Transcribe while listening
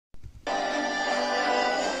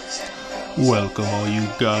Welcome all you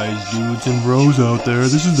guys, dudes and bros out there.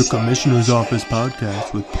 This is the Commissioner's Office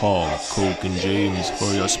podcast with Paul, Coke, and James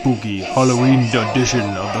for your spooky Halloween edition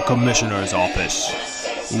of the Commissioner's Office.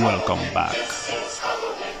 Welcome back.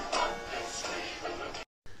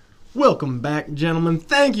 Welcome back, gentlemen.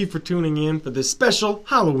 Thank you for tuning in for this special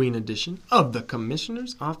Halloween edition of the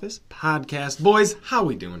Commissioner's Office podcast. Boys, how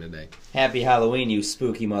we doing today? Happy Halloween, you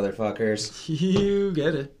spooky motherfuckers. You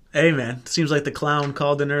get it. Hey, man, seems like the clown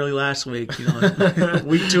called in early last week, a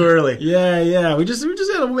week too early. Yeah. We just had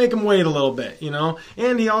to make him wait a little bit,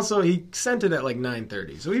 And he sent it at like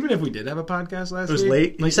 9:30. So even if we did have a podcast last week. It was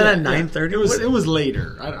late? He said at 9:30? It was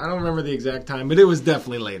later. I don't remember the exact time, but it was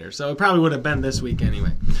definitely later. So it probably would have been this week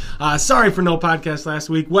anyway. Sorry for no podcast last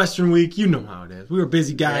week. Western week, you know how it is. We were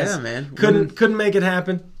busy guys. Yeah, man. Couldn't make it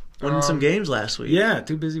happen. Winning some games last week. Yeah,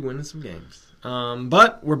 too busy winning some games.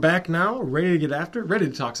 But we're back now, ready to get after, ready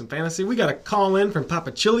to talk some fantasy. We got a call in from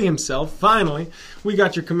Papa Chili himself, finally. We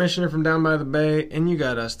got your commissioner from down by the bay, and you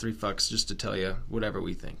got us three fucks just to tell you whatever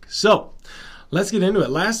we think. So, let's get into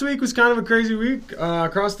it. Last week was kind of a crazy week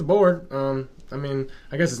across the board. I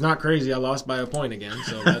guess it's not crazy. I lost by a point again,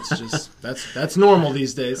 so that's just that's normal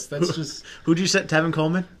these days. That's just. Who'd you set, Tevin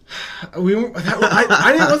Coleman? I wasn't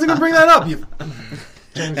gonna bring that up.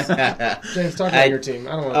 James, talk about your team.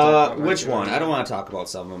 I don't want to talk about which one? I don't want to talk about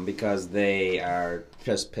some of them because they are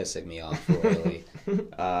just pissing me off royally.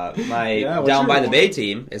 My Down by the Bay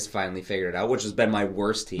team is finally figured it out, which has been my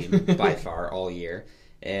worst team by far all year.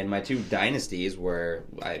 And my two dynasties where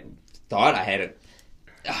I thought I had it.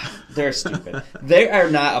 They're stupid. They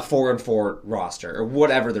are not a 4-4 roster or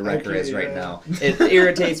whatever the record is right now. It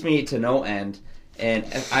irritates me to no end. And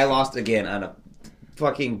I lost again on a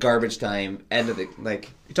fucking garbage time end of the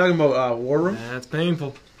You talking about War Room? That's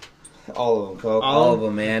painful. All of them, Coke. All of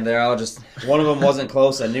them, man. They're all just. One of them wasn't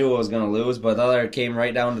close. I knew I was going to lose, but the other came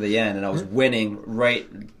right down to the end, and I was winning right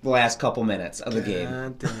the last couple minutes of the game.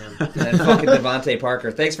 God damn. And then fucking Devontae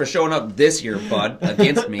Parker. Thanks for showing up this year, bud,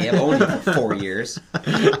 against me. I've owned you for 4 years.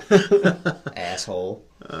 Asshole.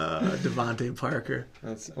 Devontae Parker.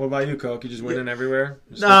 What about you, Coke? You just winning everywhere?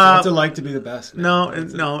 No. What's it like to be the best? Man?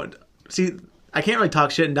 No. See, I can't really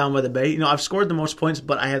talk shit in Down by the Bay. I've scored the most points,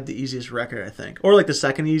 but I have the easiest record, I think. Or like the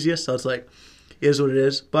second easiest, so it's like, it is what it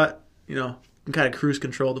is. But, can kind of cruise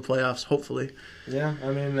control the playoffs, hopefully. Yeah,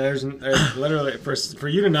 there's literally, for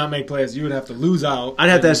you to not make plays, you would have to lose out. I'd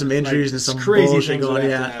have to have some injuries and some crazy bullshit things going,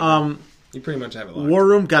 yeah. You pretty much have it locked. War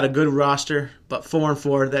Room got a good roster, but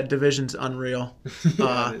 4-4, that division's unreal.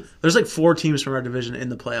 There's like 4 teams from our division in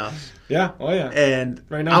the playoffs. Yeah, oh yeah. And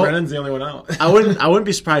right now, Brennan's the only one out. I wouldn't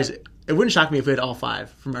be surprised. It wouldn't shock me if we had all 5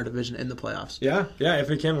 from our division in the playoffs. Yeah, if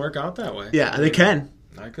it can work out that way. Yeah, they can.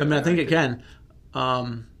 I think it can.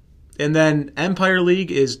 And then Empire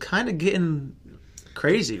League is kind of getting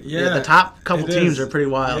crazy. Yeah, the top couple teams are pretty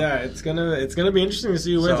wild. Yeah, it's gonna be interesting to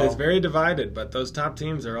see who wins. It's very divided, but those top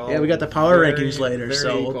teams are all. Yeah, we got the power rankings later,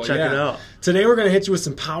 so we'll check it out. Today we're gonna hit you with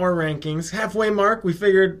some power rankings. Halfway mark. We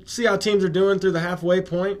figured see how teams are doing through the halfway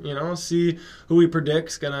point. See who we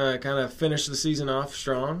predict's gonna kind of finish the season off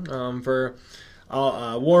strong. For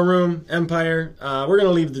War Room, Empire, we're gonna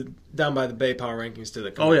leave the Down by the Bay power rankings to the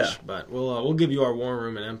coach. Oh yeah, but we'll give you our War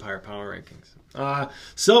Room and Empire power rankings.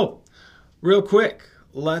 So. Real quick,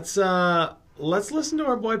 let's listen to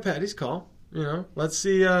our boy Patty's call. Let's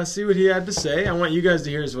see what he had to say. I want you guys to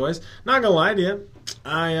hear his voice. Not gonna lie to you,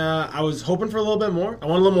 I was hoping for a little bit more. I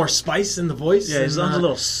want a little more spice in the voice. Yeah, he sounds a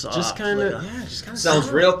little soft. Just kind of sounds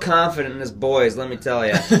soft. Real confident in his boys. Let me tell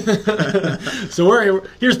you. So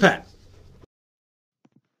here's Pat.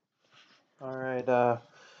 All right,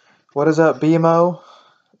 what is up, BMO?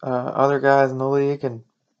 Other guys in the league and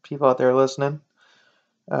people out there listening.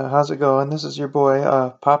 How's it going? This is your boy,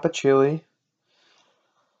 Papa Chili.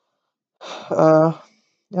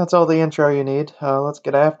 That's all the intro you need. Let's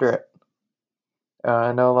get after it.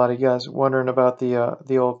 I know a lot of you guys wondering about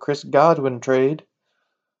the old Chris Godwin trade.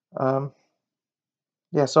 Yeah,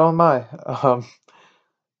 so am I.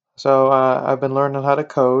 I've been learning how to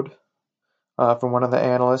code from one of the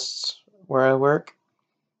analysts where I work.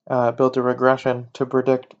 Built a regression to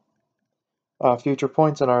predict future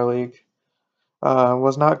points in our league.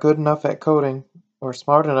 Was not good enough at coding or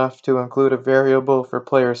smart enough to include a variable for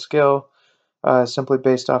player skill simply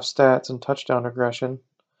based off stats and touchdown regression.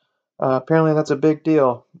 Apparently that's a big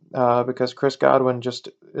deal because Chris Godwin just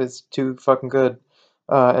is too fucking good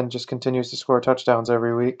and just continues to score touchdowns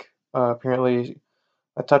every week. Apparently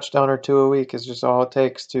a touchdown or 2 a week is just all it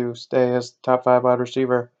takes to stay as top 5 wide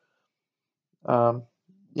receiver. So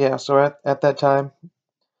at that time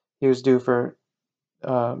he was due for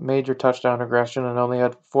major touchdown regression and only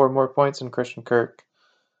had 4 more points than Christian Kirk.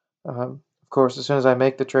 course, as soon as I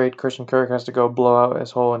make the trade, Christian Kirk has to go blow out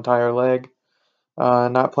his whole entire leg,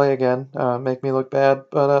 not play again, make me look bad,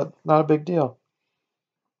 but not a big deal.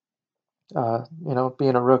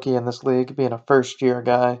 Being a rookie in this league, being a first-year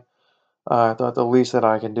guy, I thought the least that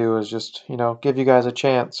I can do is just, give you guys a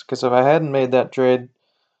chance. Because if I hadn't made that trade,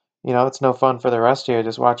 it's no fun for the rest of you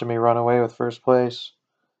just watching me run away with first place.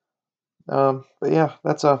 But yeah,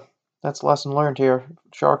 that's a lesson learned here.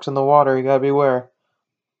 Sharks in the water, you gotta beware.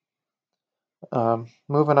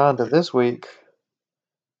 Moving on to this week.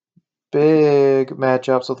 Big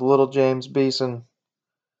matchups with little James Beeson.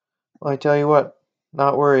 Let me tell you what,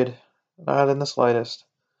 not worried. Not in the slightest.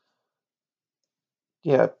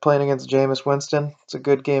 Yeah, playing against Jameis Winston. It's a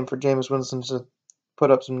good game for Jameis Winston to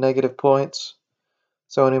put up some negative points.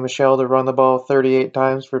 Sony Michel to run the ball 38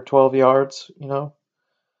 times for 12 yards, Not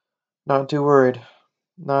too worried.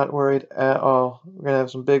 Not worried at all. We're going to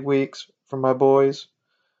have some big weeks from my boys.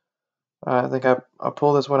 I think I'll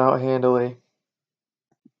pull this one out handily.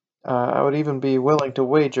 I would even be willing to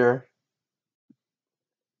wager.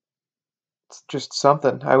 It's just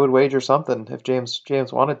something. I would wager something if James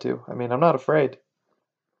wanted to. I mean, I'm not afraid.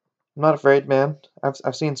 I'm not afraid, man.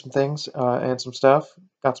 I've seen some things and some stuff.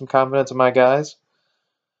 Got some confidence in my guys.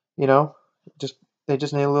 They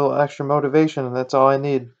just need a little extra motivation, and that's all I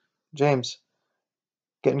need. James,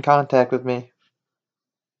 get in contact with me.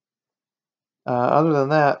 Other than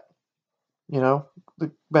that,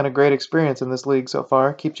 it's been a great experience in this league so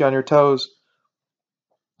far. Keeps you on your toes.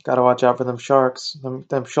 Got to watch out for them sharks, them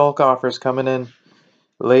shulk offers coming in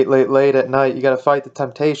late at night. You got to fight the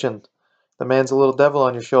temptation. The man's a little devil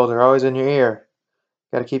on your shoulder, always in your ear.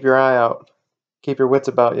 Got to keep your eye out. Keep your wits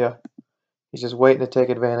about you. He's just waiting to take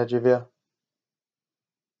advantage of you.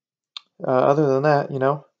 Other than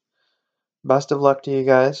that, best of luck to you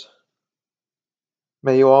guys.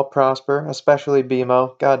 May you all prosper, especially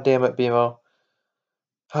BMO. God damn it, BMO.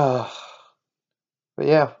 But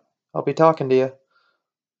yeah, I'll be talking to you.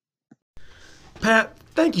 Pat,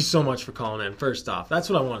 thank you so much for calling in, first off. That's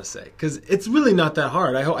what I want to say, because it's really not that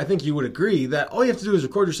hard. I think you would agree that all you have to do is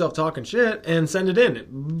record yourself talking shit and send it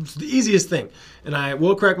in. It's the easiest thing. And I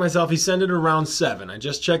will correct myself, he sent it around 7. I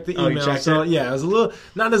just checked the email. Yeah, it was a little,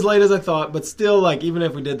 not as late as I thought, but still, even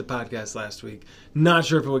if we did the podcast last week, not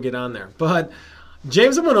sure if it would get on there. But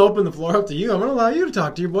James, I'm going to open the floor up to you. I'm going to allow you to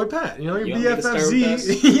talk to your boy Pat. Your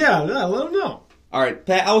BFFZ. Yeah, let him know. All right,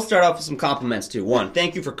 Pat, I will start off with some compliments, too. 1,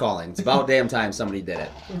 thank you for calling. It's about damn time somebody did it,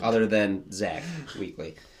 other than Zach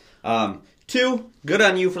Weekly. 2, good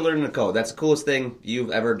on you for learning the code. That's the coolest thing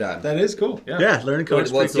you've ever done. That is cool. Yeah, learning code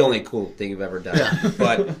is Well, it's cool. the only cool thing you've ever done. Yeah.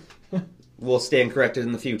 But we'll stand corrected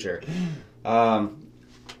in the future.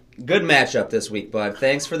 Good matchup this week, bud.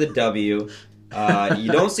 Thanks for the W. You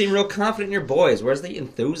don't seem real confident in your boys. Where's the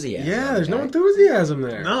enthusiasm? Yeah, there's no enthusiasm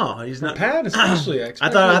there. No, he's not. Pat, especially. I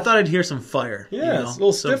thought I'd hear some fire. Yeah, it's a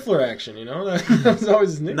little Stifler action, That was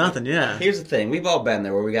always his nickname. Nothing, yeah. Here's the thing. We've all been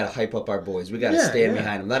there where we got to hype up our boys. We got to stand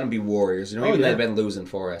behind them. Let them be warriors. Even they've been losing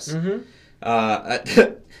for us.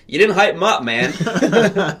 Mm-hmm. You didn't hype them up, man.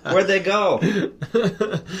 Where'd they go?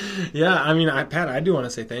 Yeah, Pat, I do want to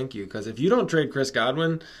say thank you, because if you don't trade Chris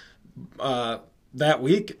Godwin that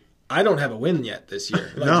week, I don't have a win yet this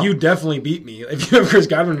year. No. You definitely beat me if you have Chris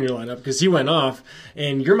Godwin in your lineup, because he went off,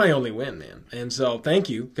 and you're my only win, man. And so thank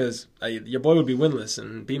you, because your boy would be winless,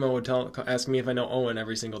 and BMO would ask me if I know Owen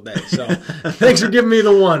every single day. So thanks for giving me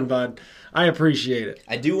the one, bud. I appreciate it.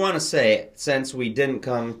 I do want to say, since we didn't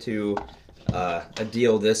come to a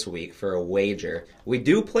deal this week for a wager, we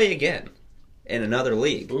do play again in another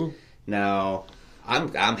league. Ooh. Now,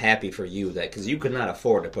 I'm happy for you because you could not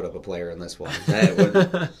afford to put up a player in this one. That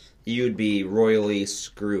would. You'd be royally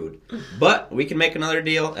screwed. But we can make another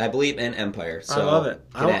deal, I believe, in Empire. So I love it.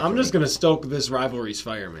 I'm just going to stoke this rivalry's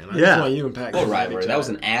fire, man. I just Yeah. want you and Pat. What rivalry? That was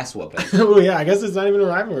an ass whooping. Well, yeah, I guess it's not even a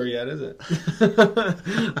rivalry yet, is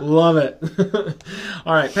it? Love it.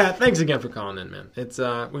 All right, Pat, thanks again for calling in, man. It's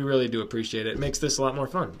we really do appreciate it. It makes this a lot more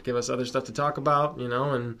fun. Give us other stuff to talk about,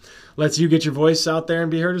 and lets you get your voice out there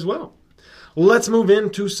and be heard as well. Let's move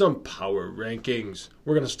into some power rankings.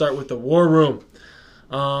 We're going to start with the War Room.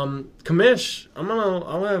 Kamish, I'm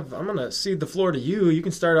gonna cede the floor to you. You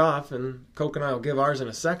can start off, and Coke and I will give ours in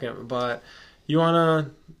a second. But you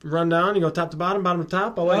wanna run down? You go top to bottom, bottom to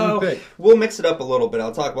top. I'll let you pick. We'll mix it up a little bit.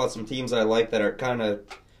 I'll talk about some teams I like that are kind of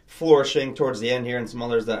flourishing towards the end here, and some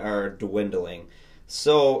others that are dwindling.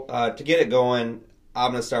 So to get it going,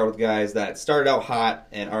 I'm gonna start with guys that started out hot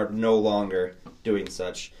and are no longer doing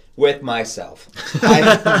such. with myself.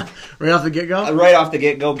 Right off the get-go? Right off the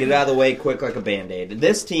get-go, get it out of the way quick like a Band-Aid.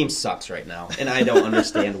 This team sucks right now, and I don't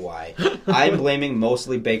understand why. I'm blaming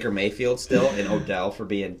mostly Baker Mayfield still and Odell for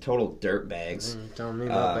being total dirt bags. Telling me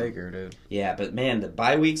about Baker, dude. Yeah, but man, the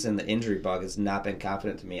bye weeks and the injury bug has not been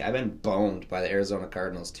confident to me. I've been boned by the Arizona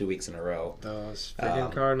Cardinals 2 weeks in a row. Those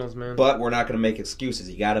freaking Cardinals, man. But we're not going to make excuses.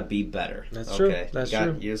 You got to be better. That's true. That's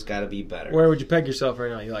true. You just got to be better. Where would you peg yourself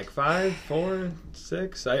right now? You like 5, 4,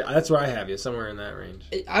 6? That's where I have you, somewhere in that range.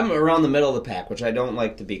 I'm around the middle of the pack, which I don't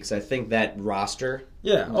like to be because I think that roster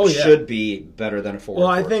should be better than a 4. Well,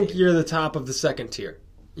 I think you're the top of the second tier.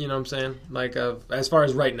 You know what I'm saying? Like as far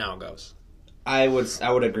as right now goes. I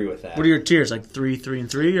would agree with that. What are your tiers? Like 3, 3,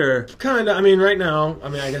 and 3, or kind of? I mean, right now,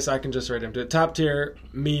 I guess I can just write into it. Top tier,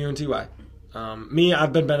 me, you, and Ty. Me,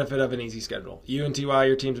 I've been benefit of an easy schedule. You and Ty,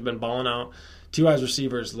 your teams have been balling out. Ty's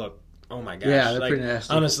receivers look, oh my gosh, yeah, they're pretty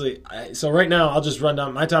nasty. Honestly, so right now, I'll just run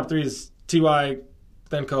down my top 3 is Ty,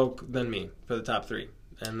 then Coke, then me for the top 3.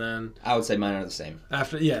 And then I would say mine are the same.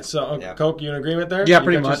 After Coke, you in agreement there? Yeah, you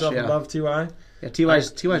pretty got much. Yourself above Ty. Yeah,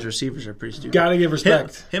 Ty's receivers are pretty stupid. Gotta give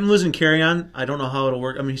respect. Him losing carry on, I don't know how it'll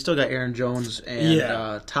work. I mean, he's still got Aaron Jones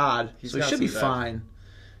and Todd, so he should be fine.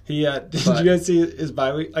 Did you guys see his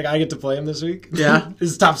bye week? Like, I get to play him this week. Yeah,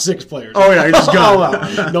 his top 6 players. Oh yeah, he's just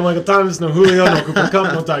gone. No Michael Thomas, no Julio, no Cooper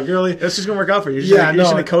Kupp, no Todd Gurley. It's just gonna work out for you. You're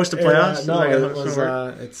just gonna coast the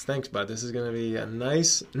playoffs. It's thanks, bud. This is gonna be a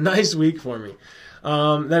nice week for me.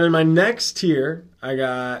 Then in my next tier, I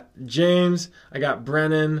got James, I got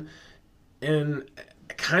Brennan, and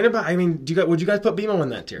kind of. I mean, would you guys put BMO in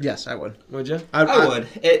that tier? Yes, I would. Would you? I would.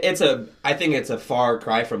 I think it's a far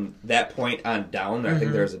cry from that point on down. I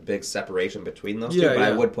think there's a big separation between those two, but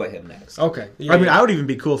I would put him next. Okay. Yeah, I would even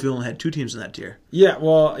be cool if you only had 2 teams in that tier. Yeah,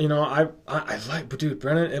 well, I like, but dude,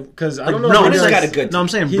 Brennan, because I don't know. No, Brennan's got a good team. No, I'm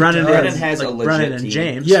saying Brennan has a legit Brennan and team.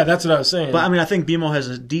 James. Yeah, that's what I was saying. But I mean, I think BMO has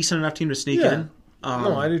a decent enough team to sneak in.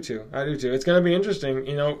 No, I do too. It's going to be interesting.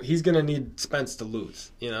 He's going to need Spence to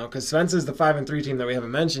lose. Because Spence is the 5-3 team that we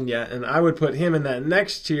haven't mentioned yet, and I would put him in that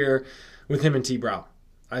next tier with him and T. Brow.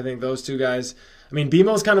 I think those two guys. I mean,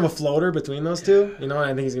 BMO's kind of a floater between those two. And I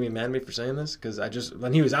think he's going to be mad at me for saying this because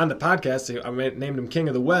when he was on the podcast, I named him King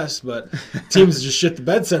of the West, but teams just shit the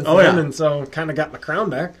bed since then, and so kind of got my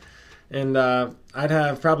crown back. And I'd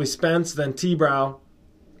have probably Spence, then T. Brow,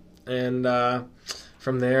 and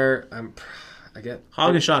from there, I get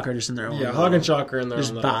Hog and Shocker just in their own. Yeah, Hog and Shocker in their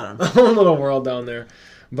own little world down there.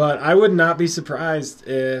 But I would not be surprised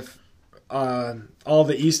if all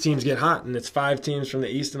the East teams get hot and it's 5 teams from the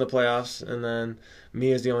East in the playoffs, and then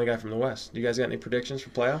me is the only guy from the West. Do you guys got any predictions for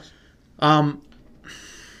playoffs?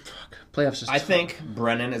 Playoffs. I think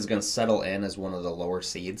Brennan is going to settle in as one of the lower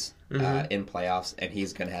seeds in playoffs, and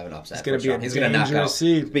he's going to have an upset. He's going to knock out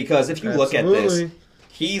seed. Because if you look at this,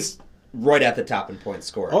 he's right at the top in points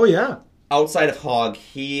scored. Oh yeah. Outside of Hogg,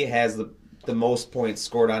 he has the most points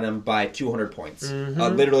scored on him by 200 points.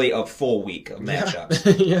 Literally a full week of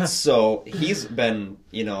matchups. Yeah. So he's been,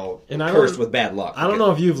 cursed with bad luck. I don't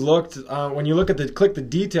know if you've looked, when you click the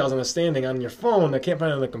details on the standing on your phone, I can't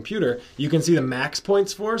find it on the computer, you can see the max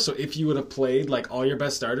points for. So if you would have played all your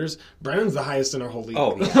best starters, Brennan's the highest in our whole league.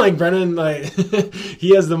 Oh, yeah. Brennan,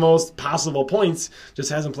 he has the most possible points, just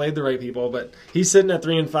hasn't played the right people. But he's sitting at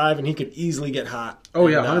 3-5, and he could easily get hot. Oh,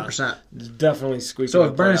 yeah, 100%. Definitely squeaking. So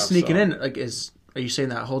if Brennan's sneaking in, are you saying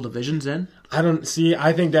that whole division's in?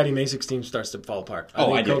 I think Daddy Masic's team starts to fall apart.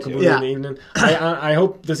 I do too. Yeah. In the evening. I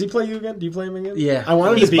hope. Does he play you again? Do you play him again? Yeah. I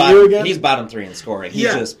want him to beat you again. He's bottom 3 in scoring. He's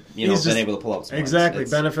just been able to pull out some exactly.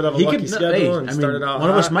 Benefit of a lucky schedule and started out. One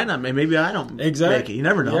of us might not. Maybe I don't. Exactly. Make it. You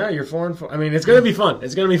never know. Yeah, you're 4-4. I mean, it's gonna be fun.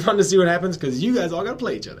 It's gonna be fun to see what happens because you guys all gotta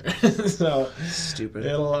play each other. So stupid.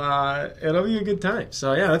 It'll be a good time.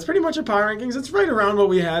 So yeah, that's pretty much our power rankings. It's right around what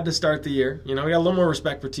we had to start the year. We got a little more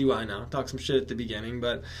respect for Ty now. Talk some shit at the beginning,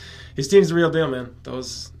 but his team's the real deal, man.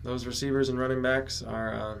 Those receivers and running backs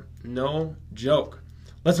are no joke.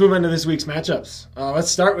 Let's move into this week's matchups. Let's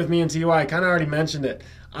start with me and Ty. I kind of already mentioned it.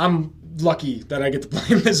 I'm lucky that I get to play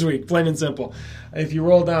him this week, plain and simple. If you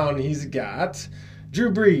roll down, he's got Drew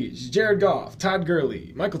Brees, Jared Goff, Todd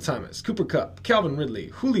Gurley, Michael Thomas, Cooper Kupp, Calvin Ridley,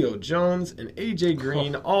 Julio Jones, and A.J.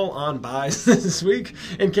 Green all on buys this week,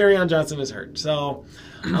 and Kerryon Johnson is hurt. So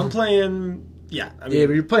I'm playing, but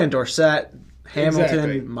you're playing Dorsett, Hamilton,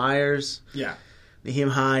 exactly. Myers. Yeah. Naheem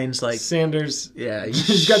Hines, Sanders. Yeah.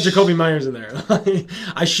 You've got Jacoby Myers in there.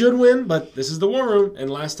 I should win, but this is the war room. And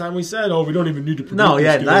last time we said, we don't even need to predict. No,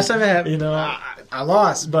 last time I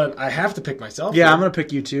lost, but I have to pick myself. Yeah, I'm going to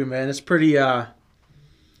pick you too, man. It's pretty,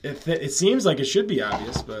 It seems like it should be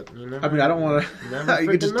obvious, but you know. I mean, I don't want to. You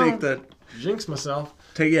could just take the jinx myself.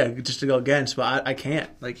 Just to go against, but I can't.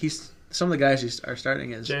 Like some of the guys are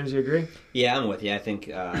starting as. James, you agree? Yeah, I'm with you. I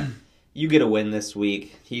think you get a win this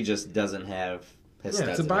week. He just doesn't have his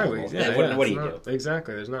studs. It's a bye week. What do you do?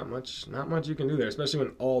 Exactly. There's not much you can do there, especially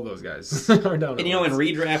when all those guys are down. And in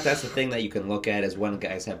redraft, that's the thing that you can look at is when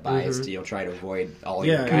guys have bias to try to avoid all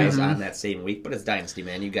your guys on that same week. But it's dynasty,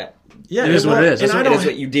 man. You got it is what it is. And it is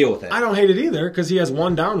what you deal with it. I don't hate it either because he has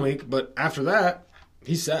one down week, but after that.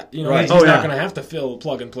 He's set. You know, right. he's not going to have to fill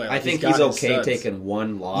plug and play. I think he's okay taking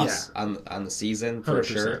one loss on the season for 100%.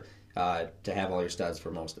 Sure to have all your studs for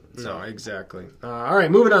most of it. So. No, exactly. All right,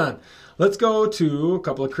 moving on. Let's go to a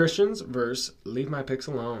couple of Christians versus Leave My Picks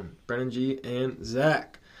Alone. Brennan G and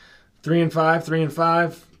Zach. 3-5,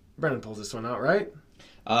 3-5. Brennan pulls this one out, right?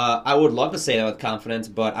 I would love to say that with confidence,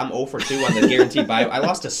 but I'm 0 for 2 on the guaranteed bye. I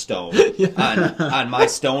lost a stone on my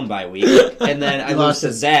stone bye week, and then I lost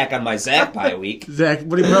to Zach on my Zach bye week. Zach,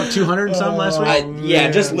 what did he put up 200 and something last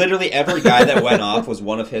week? Just literally every guy that went off was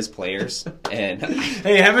one of his players. And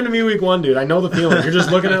hey, it happened to me week 1, dude. I know the feeling. You're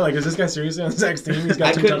just looking at is this guy seriously on Zach's team? He's got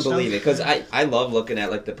I couldn't touchdowns? believe it because I love looking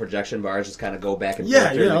at the projection bars, just kind of go back and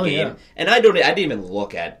forth during the game. Yeah. And I didn't even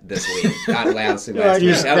look at this week. Last week.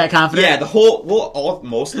 You're that confident?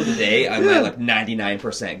 Yeah, most of the day. I'm like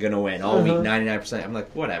 99% gonna win all week. 99%. I'm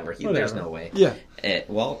like, whatever. There's no way. Yeah.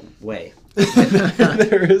 Way.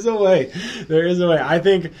 There is a way. I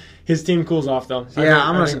think his team cools off though. I'm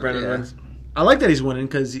gonna think Brennan wins. I like that he's winning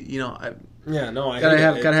because I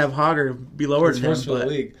gotta have Hogger be lower than him. For the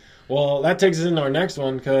league. Well, that takes us into our next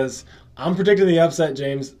one because I'm predicting the upset,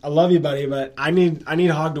 James. I love you, buddy, but I need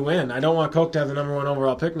Hog to win. I don't want Coke to have the number 1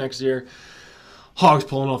 overall pick next year. Hog's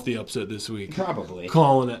pulling off the upset this week. Probably.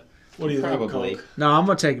 Calling it. What do you think, Coke? No, I'm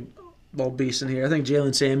going to take Old Beast in here. I think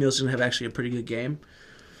Jalen Samuels is going to have actually a pretty good game.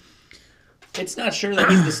 It's not sure that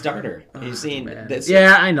he's the starter. You've seen this.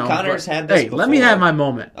 Yeah, I know. Connor's had this before. Let me have my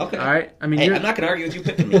moment. Okay. All right? I mean, I'm not going to argue with you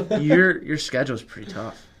picking me. Your schedule's pretty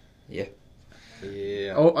tough. Yeah.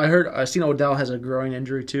 Oh, I seen Odell has a groin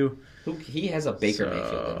injury too. He has a Baker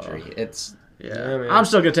Mayfield injury. I'm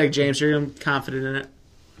still going to take James here. I'm confident in it.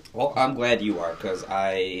 Well, I'm glad you are because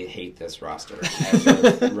I hate this roster as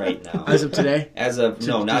of right now. As of today? Not as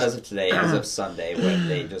of today. As of Sunday when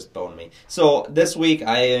they just boned me. So this week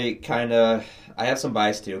I have some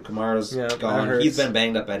buys too. Kamara's gone. He's been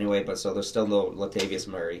banged up anyway, but so there's still no Latavius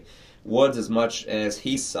Murray. Woods, as much as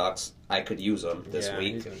he sucks, I could use him this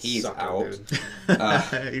week. He's out.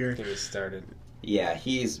 He started. Yeah,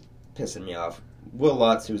 he's pissing me off. Will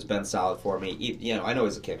Lutz, who's been solid for me, I know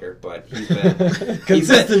he's a kicker, but he's been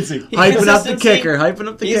consistency. Hyping up the kicker.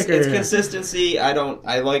 It's consistency.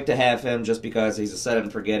 I like to have him just because he's a set it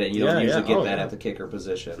and forget it. And you don't usually get that at the kicker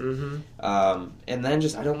position. Mm-hmm. And then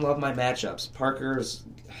I don't love my matchups.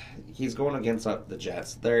 He's going against the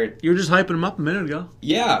Jets. You were just hyping him up a minute ago.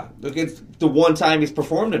 Yeah, look, it's the one time he's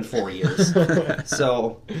performed in 4 years.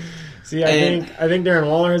 So, see, I think Darren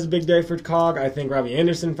Waller has a big day for Cog. I think Robbie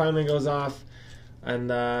Anderson finally goes off.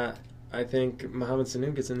 And I think Mohamed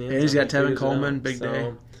Sanu gets in the end. Yeah, he's got Tevin Coleman, big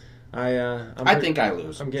day. I think I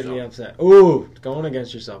lose. I'm getting the upset. Ooh, going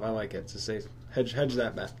against yourself. I like it. It's a safe hedge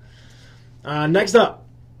that bet. Next up,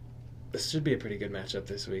 this should be a pretty good matchup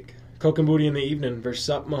this week. Coke and Booty in the evening versus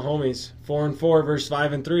Sup Mahomies. 4-4 versus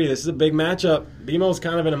 5-3. This is a big matchup. BMO's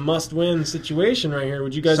kind of in a must-win situation right here.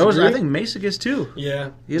 Would you guys agree? I think Mesa is too. Yeah.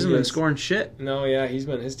 He hasn't been scoring shit. No, yeah,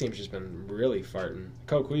 his team's just been really farting.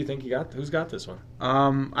 Coke, who do you think who's got this one?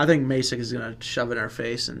 I think Mesa is going to shove it in our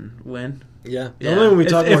face and win. Yeah. Only when we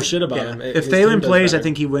talk more shit about him. If Thalen plays, I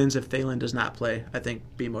think he wins. If Thalen does not play, I think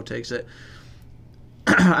BMO takes it.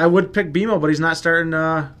 I would pick BMO, but he's not starting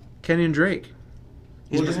Kenyon Drake.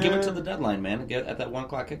 Well, just give it to the deadline, man. Get at that 1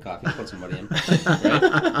 o'clock kickoff. You put somebody in,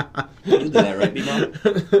 right? You do that, right,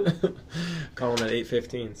 BMO? Call him at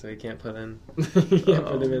 8:15, so he can't put him in for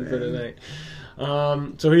the night.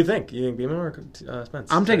 So who do you think? You think BMO or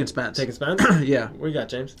Spence? I'm taking Spence. Taking Spence? Yeah. What you got,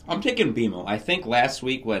 James? I'm taking BMO. I think last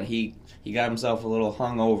week when he got himself a little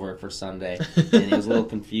hungover for Sunday and he was a little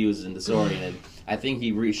confused and disoriented, I think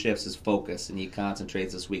he reshifts his focus and he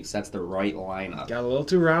concentrates this week. Sets the right lineup. Got a little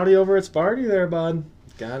too rowdy over at Sparty there, bud.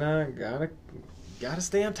 Gotta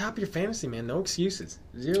stay on top of your fantasy, man. No excuses.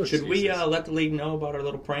 Zero Should excuses. we let the league know about our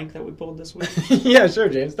little prank that we pulled this week? Yeah, sure,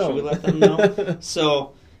 James. Should we let them know?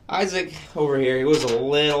 So, Isaac over here, he was a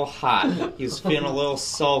little hot. He was feeling a little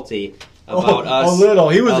salty about us. A little.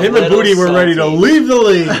 Him and little Booty were ready to salty. leave the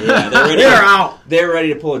league. Yeah, they're out. They're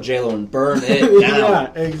ready to pull a J-Lo and burn it down.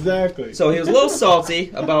 Yeah, exactly. So he was a little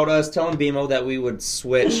salty about us telling BMO that we would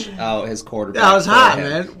swich out his quarterback. That was hot, for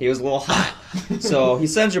him. man. He was a little hot. So he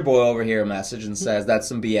sends your boy over here a message and says that's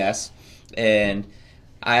some BS. And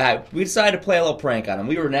we decided to play a little prank on him.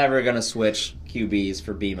 We were never going to switch QBs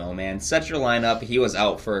for BMO, man. Set your lineup. He was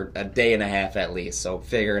out for a day and a half at least, so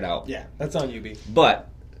figure it out. Yeah, that's on you, B. But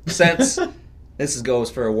since goes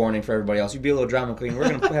for a warning for everybody else, you be a little drama queen. We're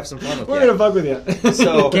going to have some fun with We're you. going to fuck with you.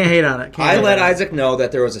 So Can't hate on it. I let Isaac know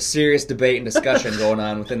that there was a serious debate and discussion going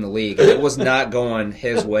on within the league. It was not going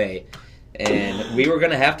his way. And we were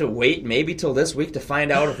going to have to wait maybe till this week to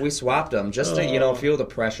find out if we swapped him, just to, feel the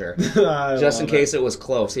pressure. Just in case it was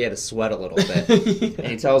close. He had to sweat a little bit. Yeah. And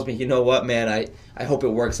he tells me, you know what, man, I hope it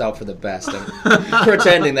works out for the best. I'm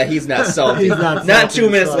pretending that he's not salty. Not 2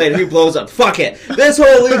 minutes later, he blows up. Fuck it. This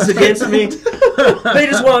whole league's against me. They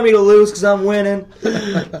just want me to lose because I'm winning.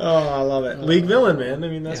 Oh, I love it. League villain, man. I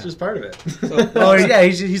mean, that's just part of it. Oh, yeah,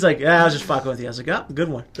 he's like, yeah, I was just fucking with you. I was like, oh, good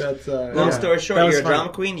one. That's Long story short, you're a drama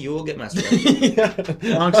queen, you will get messed with. Yeah.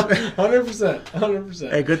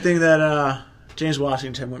 100%. Hey, good thing that James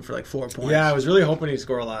Washington went for like 4 points. Yeah, I was really hoping he'd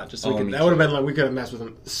score a lot. Just so Me that would have been like we could have messed with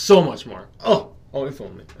him so much more. Oh, if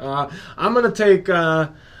only. I'm gonna take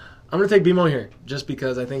BMO here just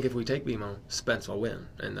because I think if we take BMO, Spence will win,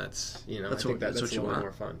 and that's I think that's what you want.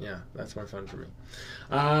 More fun. Yeah, that's more fun for me.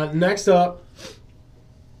 Next up,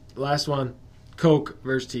 last one, Coke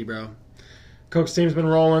versus T-Bro. Coke's team's been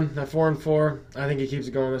rolling at 4-4. I think he keeps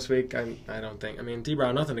it going this week. I don't think. I mean,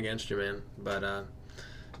 T-Brow, nothing against you, man, but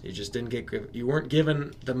you just didn't get. You weren't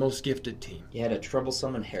given the most gifted team. You had a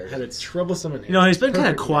troublesome inheritance. He's been kind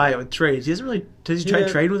of quiet with trades. He hasn't really. Does he try to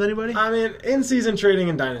trade with anybody? I mean, in-season trading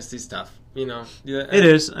in Dynasty stuff. It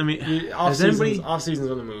is. I mean, off seasons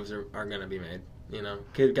when the moves are going to be made.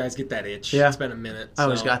 Guys get that itch. Yeah. It's been a minute. I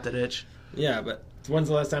always got that itch. Yeah, but when's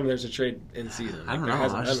the last time there's a trade in season? I don't know. I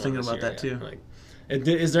was just thinking about that too.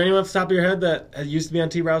 Is there anyone off the top of your head that used to be on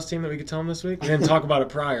T-Brow's team that we could tell him this week? We didn't talk about it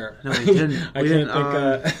prior. No, we didn't. I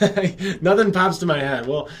can't think. Nothing pops to my head.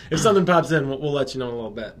 Well, if something pops in, we'll let you know in a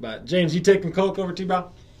little bit. But James, you taking Coke over T-Brow?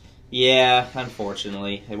 Yeah,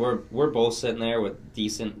 unfortunately, we're both sitting there with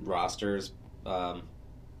decent rosters, not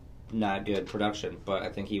good production. But I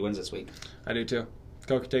think he wins this week. I do too.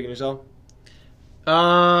 Coke, you taking yourself?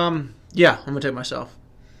 Yeah, I'm gonna take myself.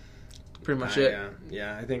 Pretty much it.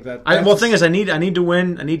 Yeah, I think that. The thing is, I need to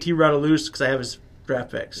win. I need T-Row to lose because I have his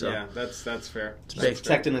draft pick. So yeah, that's fair. It's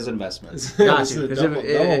protecting his investments. Got to. Double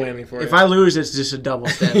whammy for you. If I lose, it's just a double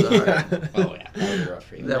stab. Oh yeah, that would be rough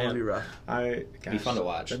for you. That would be rough. It'd be fun to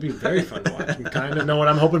watch. That'd be very fun to watch. I kind of know what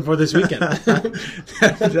I'm hoping for this weekend.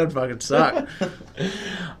 That'd fucking suck.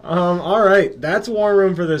 All right, that's War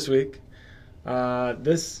Room for this week.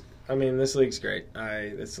 This league's great.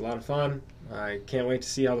 It's a lot of fun. I can't wait to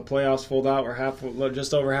see how the playoffs fold out. We're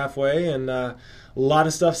just over halfway, and a lot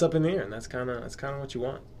of stuff's up in the air, and that's kind of what you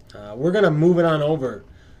want. We're gonna move it on over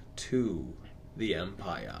to the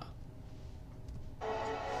Empire.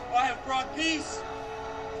 I have brought peace,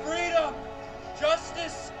 freedom,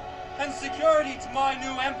 justice, and security to my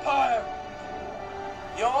new empire.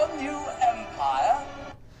 Your new empire?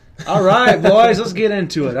 All right, boys, let's get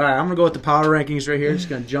into it. All right, I'm going to go with the power rankings right here. Just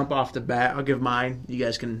going to jump off the bat. I'll give mine. You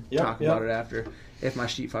guys can talk about it after if my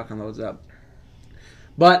sheet fucking loads up.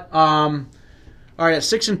 But, all right, at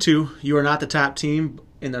 6-2, you are not the top team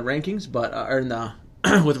in the rankings, but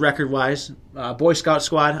with record-wise. Boy Scout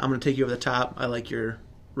Squad, I'm going to take you over the top. I like your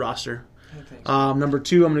roster. Number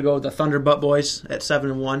 2, I'm going to go with the Thunder Butt Boys at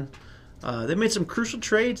 7-1. They made some crucial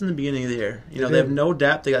trades in the beginning of the year. They have no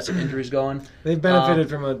depth. They got some injuries going. They've benefited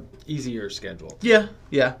from an easier schedule. Yeah.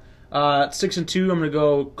 6-2, I'm going to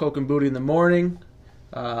go Coke and Booty in the morning.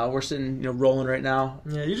 We're sitting, rolling right now.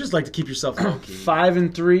 Yeah, you just like to keep yourself low key.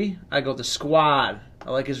 5-3, I go the Squad.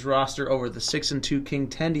 I like his roster over the 6-2 King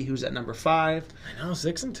Tendy, who's at number 5. I know,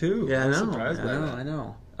 6-2. Yeah, I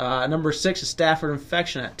know. Number 6 is Stafford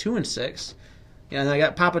Infection at 2-6. And then I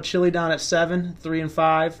got Papa Chili down at 7,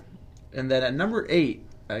 3-5. And then at number 8,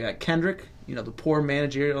 I got Kendrick. The poor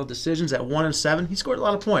managerial decisions at 1-7. He scored a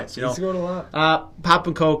lot of points. He scored a lot. Pop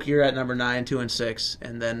and Coke, you're at number 9, 2-6,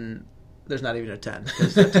 and then there's not even a 10.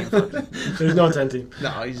 There's no 10 team. No,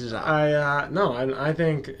 he's just out. I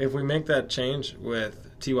think if we make that change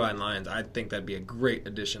with TY and Lions, I think that'd be a great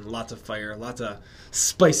addition. Lots of fire, lots of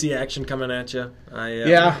spicy action coming at you.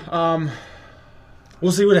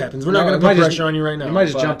 We'll see what happens. We're not going to put pressure on you right now. You might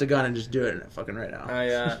just jump the gun and just do it fucking right now.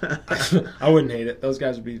 I wouldn't hate it. Those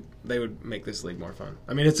guys would make this league more fun.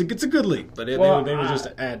 I mean, it's a good league, but they would just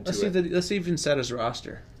add to it. Let's see if he can set his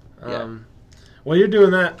roster. Well, you're doing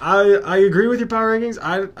that. I agree with your power rankings.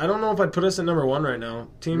 I don't know if I'd put us at number 1 right now.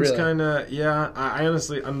 Teams Really? kind of, yeah. I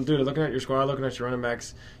honestly, looking at your squad, looking at your running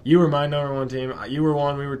backs. You were my number 1 team. You were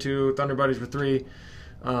 1, we were 2. Thunder Buddies were 3.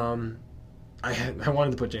 I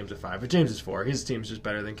wanted to put James at 5, but James is 4. His team's just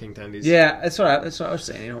better than King Tendy's. Yeah, that's what I was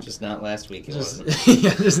saying. Just not last week. It wasn't.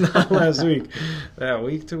 Just not last week. That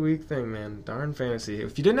week-to-week thing, man. Darn fantasy.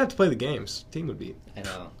 If you didn't have to play the games, team would be. I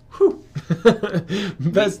know. Whew.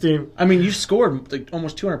 Best team. I mean, you scored like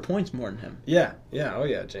almost 200 points more than him. Yeah. Oh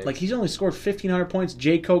yeah, James. Like he's only scored 1,500 points.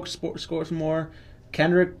 J. Coke scores more.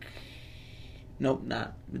 Kendrick, nope,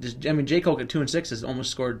 not. J. Coke at 2 and 6 has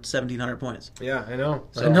almost scored 1,700 points. Yeah, I know.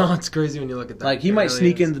 So, I know it's crazy when you look at that. Like he might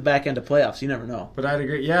sneak in the back end of playoffs. You never know. But I'd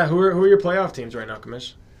agree. Yeah, who are your playoff teams right now,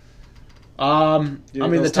 Commish?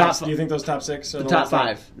 The top. Do you think those top 6 are the top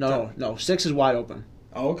 5? No. 6 is wide open.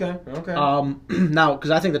 Oh, okay. Now,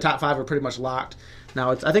 because I think the top 5 are pretty much locked.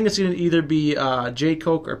 Now, I think it's going to either be J.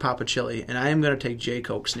 Coke or Papa Chili, and I am going to take J.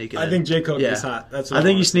 Coke sneaking in. I think J. Coke gets hot. That's what I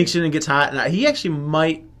think he sneaks in and gets hot, and he actually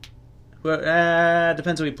might. Well,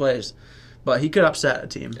 depends who he plays, but he could upset a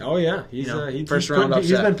team. Oh yeah, he's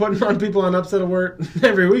been putting on people on upset alert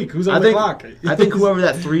every week. Who's on the clock? I think whoever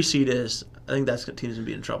that 3 seed is, I think that's team's gonna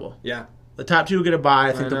be in trouble. Yeah. The top 2 get a bye.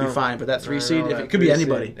 I think they'll be fine. But that 3 seed, it could be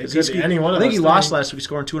anybody. It could be any one of us. I think he lost last week,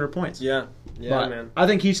 scoring 200 points. Yeah, but man. I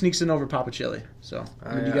think he sneaks in over Papa Chili. So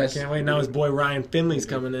you guys can't wait. Now his boy Ryan Finley's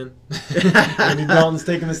coming in. Andy Dalton's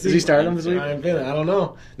taking the seat. Does he start him this week? Ryan Finley. I don't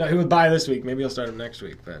know. No, he would bye this week. Maybe he'll start him next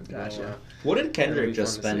week. But gotcha. What did Kendrick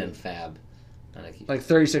just spend in Fab? Like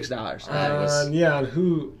 $36. Yeah, on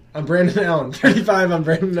who? On Brandon Allen. 35 on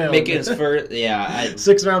Brandon Allen. Making his first,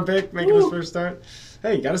 6th round pick, making his first start.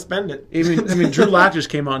 Hey, you got to spend it. I mean, Drew Lock just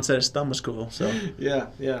came out and said his thumb was cool. So yeah,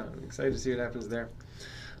 I'm excited to see what happens there.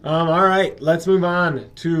 All right, let's move on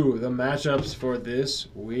to the matchups for this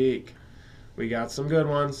week. We got some good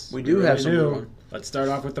ones. We do have some good ones. Let's start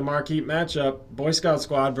off with the marquee matchup: Boy Scout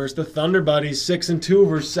Squad versus the Thunder Buddies. 6-2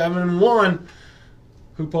 versus 7-1.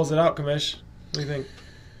 Who pulls it out, Kamish? What do you think?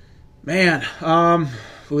 Man,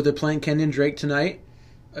 who they're playing Kenyon Drake tonight?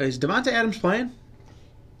 Is Devontae Adams playing?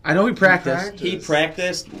 I know he practiced. He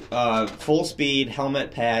practiced full speed, helmet,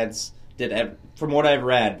 pads. From what I've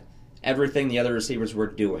read, everything the other receivers were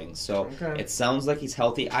doing. So it sounds like he's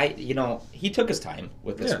healthy. He took his time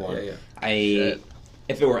with this one. Yeah.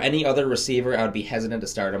 If it were any other receiver, I would be hesitant to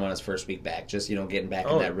start him on his first week back. Just getting back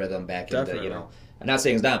in that rhythm, into I'm not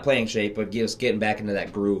saying he's not in playing shape, but just getting back into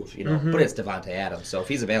that groove. But it's Devontae Adams, so if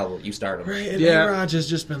he's available, you start him. Right, and A-Rod has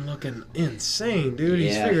just been looking insane, dude.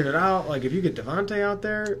 He's figured it out. Like if you get Devontae out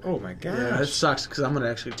there, oh my gosh. Yeah, it sucks because I'm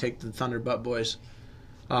gonna actually take the Thunder Butt Boys.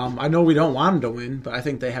 I know we don't want them to win, but I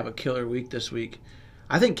think they have a killer week this week.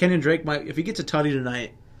 I think Kenyon Drake might, if he gets a tutty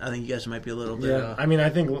tonight, I think you guys might be a little bit. Yeah, I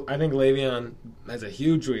think Le'Veon has a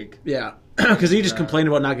huge week. Yeah, because he just complained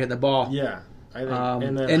about not getting the ball. Yeah, I think.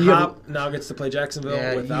 And then Hop now gets to play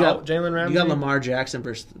Jacksonville without Jalen Ramsey. You got Lamar Jackson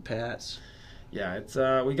versus the Pats. Yeah, it's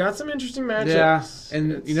we got some interesting matchups. Yeah,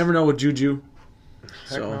 and you never know with Juju.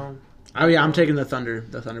 So. I'm taking the Thunder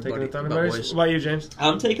Boys. What about you, James?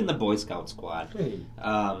 I'm taking the Boy Scout squad. Hey.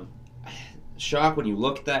 Shock when you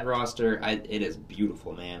look at that roster, it is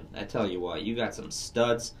beautiful, man. I tell you what, you got some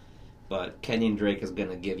studs, but Kenyon Drake is going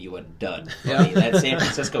to give you a dud. Yeah. That San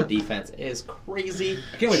Francisco defense is crazy.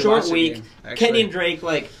 I can't wait Short to watch week. Game, Kenyon Drake,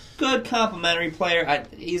 good complimentary player.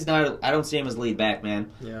 I don't see him as lead back,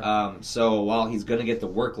 man. Yeah. So while he's going to get the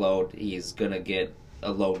workload, he's going to get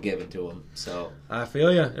a load given to him. So I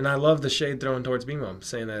feel you, and I love the shade thrown towards BMO,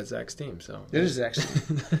 saying that it's Zach's team. So it is Zach's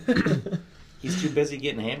team. He's too busy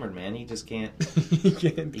getting hammered, man. He just can't. he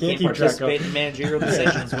can't participate in managerial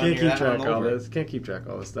decisions when you're at home. Can't keep track of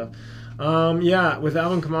all this stuff. With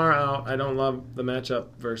Alvin Kamara out, I don't love the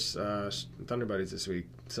matchup versus Thunder Buddies this week.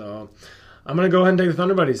 So I'm going to go ahead and take the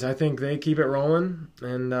Thunder Buddies. I think they keep it rolling,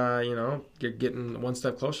 and you're getting one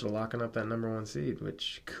step closer to locking up that number 1 seed,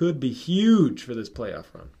 which could be huge for this playoff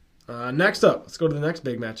run. Next up, let's go to the next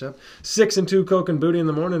big matchup: 6-2 Coke and Booty in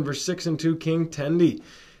the morning versus 6-2 King Tendy.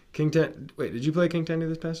 Wait, did you play King Tendy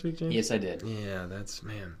this past week, James? Yes, I did. Yeah,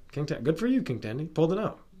 King Tendy. Good for you, King Tendy. Pulled it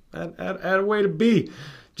out. Add a way to be.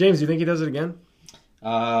 James, do you think he does it again?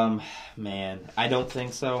 Man, I don't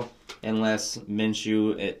think so. Unless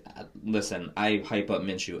Minshew, listen, I hype up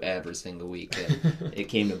Minshew every single week. And it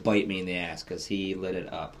came to bite me in the ass because he lit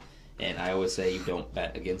it up. And I always say you don't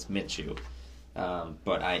bet against Minshew.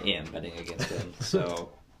 But I am betting against him. So,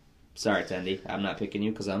 sorry, Tendy. I'm not picking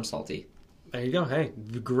you because I'm salty. There you go. Hey,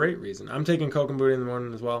 great reason. I'm taking Coke and Booty in the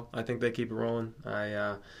morning as well. I think they keep it rolling.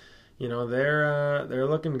 You know, they're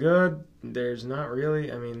looking good. There's not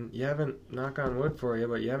really, I mean, you haven't, knock on wood for you,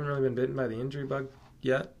 but you haven't really been bitten by the injury bug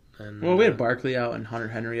yet. And, Well, we had Barkley out and Hunter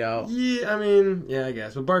Henry out. Yeah, I mean, yeah, I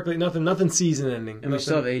guess. But Barkley, nothing season ending. And we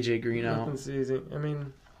still have AJ Green out. Nothing season. I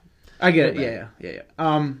mean, I get it. Yeah.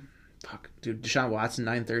 Fuck, dude, Deshaun Watson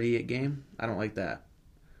 9:38 game. I don't like that.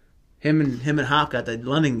 Him and Hop got the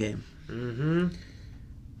London game. mm-hmm.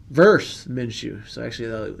 Verse Minshew. So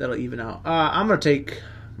actually that'll even out. I'm gonna take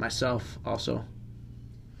myself also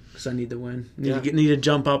because I need the win. Need to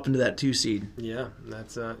jump up into that 2 seed. Yeah,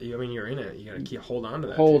 that's. I mean, you're in it. You gotta hold on to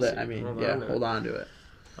that. Hold 2 it. seed. I mean, hold on to it.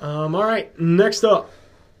 All right. Next up,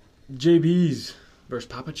 JB's versus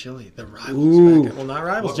Papa Chili, the rivals. Ooh. Well, not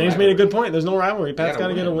rivals. What James rivalry? made a good point. There's no rivalry. Pat's got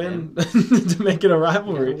to get a win to make it a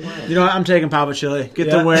rivalry. You know what? I'm taking Papa Chili. Get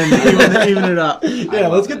Yeah. the win. even it up. Yeah,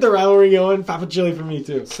 let's get the rivalry going. Papa Chili for me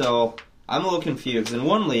too. So I'm a little confused. In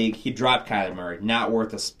one league, he dropped Kyler Murray, not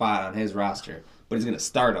worth a spot on his roster, but he's going to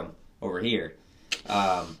start him over here.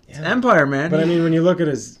 It's Empire, man. But I mean, when you look at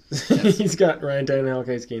his, he's got Ryan Tannehill,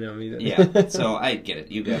 Case Keenum. Yeah, so I get it.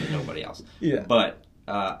 You got nobody else. Yeah. But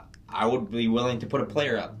I would be willing to put a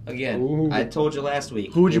player up. Again, Ooh. I told you last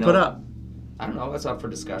week. Who would you put up? I don't know. That's up for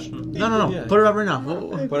discussion. No. Yeah. Put it up right now.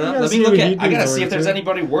 Put it up. Let me look at. I gotta see if there's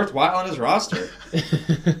anybody worthwhile on his roster.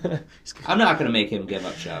 I'm not gonna make him give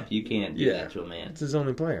up Chubb. You can't do that to a man. It's his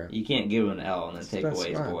only player. You can't give him an L and then take That's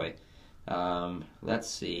away his fine. boy. Let's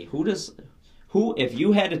see. Who? If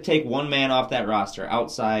you had to take one man off that roster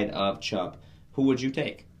outside of Chubb, who would you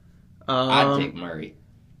take? I'd take Murray.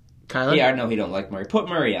 Kyler? Yeah, I know he don't like Murray. Put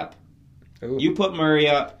Murray up. Ooh. You put Murray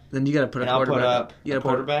up. Then you got to put a And I'll quarterback put up You gotta a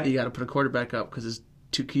quarterback? You got to put a quarterback up because it's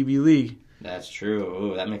 2 QB league. That's true.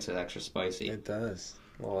 Ooh, that makes it extra spicy. It does.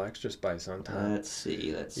 A little extra spice on top. Let's see.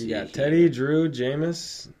 You got Teddy, Drew,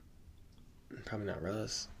 Jameis. Probably not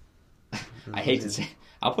Russ. I hate to say,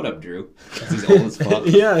 I'll put up Drew. 'Cause he's old as fuck.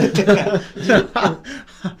 Yeah.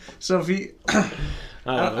 So if he...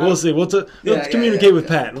 We'll see. We'll communicate with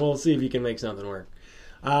Pat, and we'll see if he can make something work.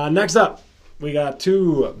 Next up, we got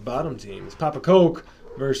 2 bottom teams. Papa Coke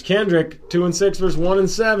versus Kendrick. 2-6 versus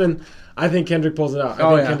 1-7. I think Kendrick pulls it out.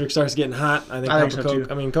 I think Kendrick starts getting hot. I think Papa so Coke.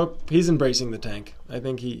 too. I mean, Coke. He's embracing the tank. I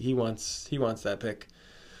think he wants that pick.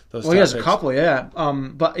 Those Well, he has a picks. couple, yeah.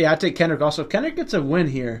 But yeah, I take Kendrick also. If Kendrick gets a win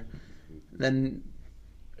here, then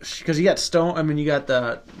because you got Stone. I mean, you got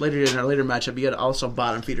the later matchup. You got also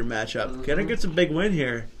bottom feeder matchup. Mm-hmm. Kendrick gets a big win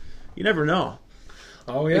here. You never know.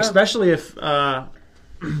 Oh yeah. Especially if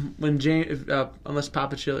when James, unless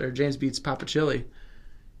Papa Chili or James beats Papa Chili,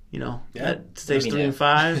 you know, that stays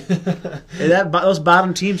 3-5. Those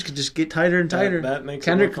bottom teams could just get tighter and tighter. That makes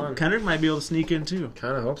Kendrick. it more fun. Kendrick might be able to sneak in too.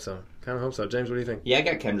 Kind of hope so. James, what do you think? Yeah, I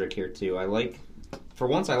got Kendrick here too. For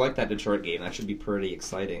once, I like that Detroit game. That should be pretty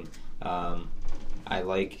exciting. I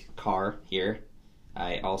like Carr here.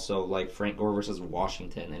 I also like Frank Gore versus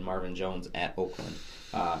Washington and Marvin Jones at Oakland.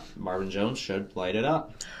 Marvin Jones should light it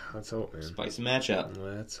up. Let's hope, man. Spicy matchup.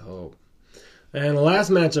 Let's hope. And the last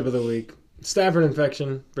matchup of the week, Stafford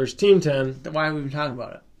Infection versus Team 10. Why are we even talking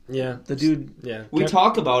about it? Yeah. The dude. Yeah. We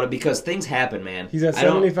talk about it because things happen, man. He's at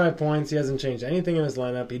 75 points. He hasn't changed anything in his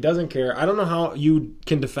lineup. He doesn't care. I don't know how you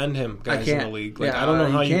can defend him, guys, in the league. Like, I don't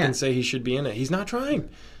know how you can say he should be in it. He's not trying.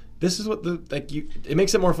 This is what it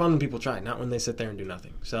makes it more fun when people try, not when they sit there and do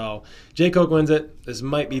nothing. So, J. Coke wins it. This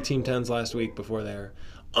might be Team 10's last week before they're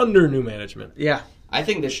under new management. Yeah. I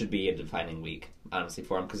think this should be a defining week, honestly,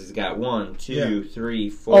 for him because he's got 1, 2, Yeah. 3,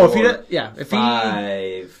 4,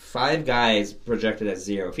 five guys projected at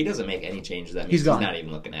 0. If he doesn't make any changes, that means he's not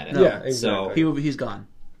even looking at it. Yeah, exactly. So he's gone.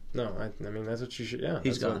 No, I mean that's what you should. Yeah,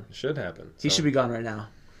 he's that's gone. what should happen. He should be gone right now.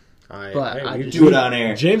 You do it on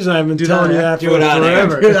air. James and I have been telling you that Do it on air.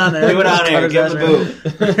 forever. Do it on air. Do it on air. Give him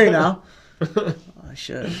the boot. Right now. I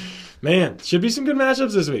should. Man, should be some good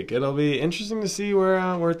matchups this week. It'll be interesting to see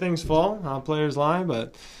where things fall, how players lie.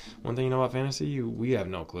 But one thing you know about fantasy, we have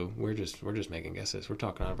no clue. We're just making guesses. We're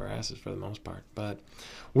talking out of our asses for the most part. But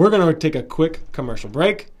we're gonna take a quick commercial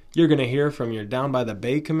break. You're gonna hear from your Down by the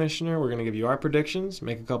Bay commissioner. We're gonna give you our predictions,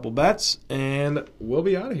 make a couple bets, and we'll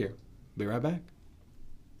be out of here. Be right back.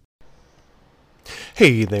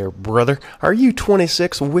 Hey there, brother. Are you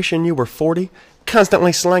 26 wishing you were 40?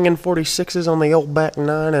 Constantly slanging 46s on the old back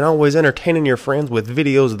nine and always entertaining your friends with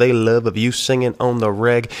videos they love of you singing on the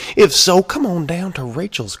reg? If so, come on down to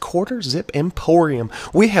Rachel's Quarter Zip Emporium.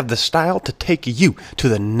 We have the style to take you to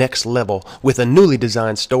the next level with a newly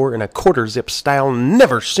designed store in a quarter zip style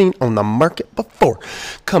never seen on the market before.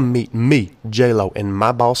 Come meet me, J-Lo, and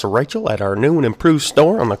my boss Rachel at our new and improved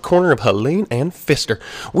store on the corner of Helene and Pfister.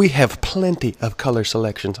 We have plenty of color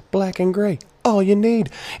selections, black and gray, all you need.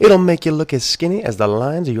 It'll make you look as skinny as the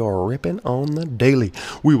lines you're ripping on the daily.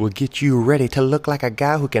 We will get you ready to look like a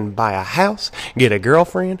guy who can buy a house, get a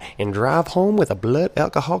girlfriend, and drive home with a blood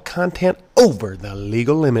alcohol content over the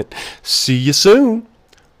legal limit. See you soon.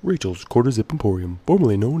 Rachel's Quarter Zip Emporium,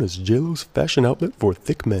 formerly known as JLo's fashion outlet for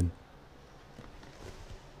thick men.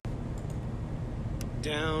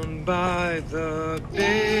 Down by the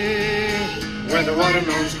bay, where the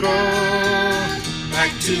watermelons grow,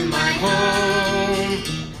 back to my home.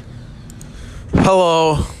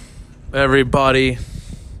 Hello, everybody.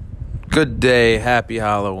 Good day. Happy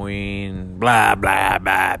Halloween. Blah, blah,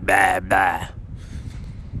 blah, blah, blah.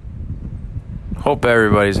 Hope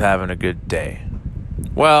everybody's having a good day.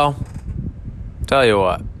 Well, tell you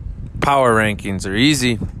what, power rankings are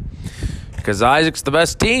easy because Isaac's the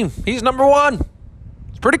best team. He's number one.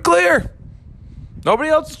 It's pretty clear. Nobody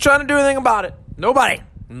else is trying to do anything about it. Nobody.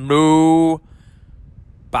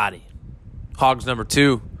 Hog's number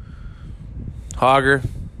two. Hogger,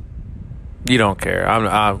 you don't care.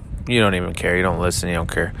 You don't even care. You don't listen. You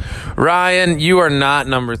don't care. Ryan, you are not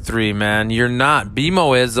number three, man. You're not.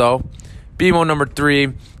 BMO is, though. BMO number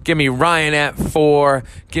three. Give me Ryan at 4.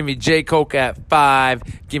 Give me J. Coke at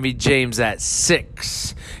 5. Give me James at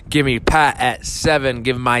 6. Give me Pat at 7.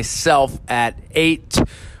 Give myself at 8.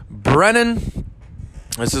 Brennan,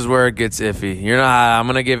 this is where it gets iffy. I'm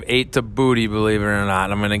going to give 8 to Booty, believe it or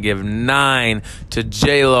not. I'm going to give 9 to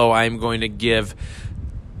J-Lo. I'm going to give...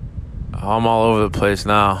 I'm all over the place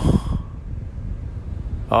now.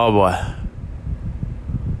 Oh, boy.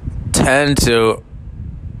 10 to...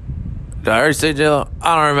 Did I already say J-Lo?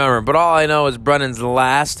 I don't remember. But all I know is Brennan's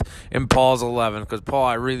last and Paul's 11. Because, Paul,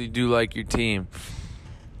 I really do like your team.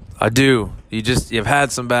 I do. You've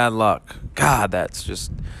had some bad luck. God, that's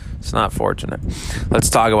just... It's not fortunate.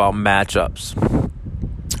 Let's talk about matchups.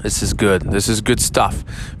 This is good. This is good stuff.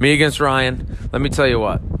 Me against Ryan. Let me tell you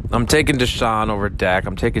what. I'm taking Deshaun over Dak.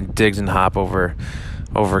 I'm taking Diggs and Hop over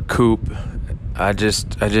Coop. I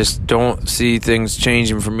just don't see things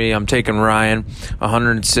changing for me. I'm taking Ryan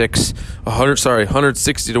 160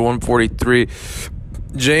 to 143.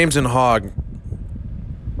 James and Hogg.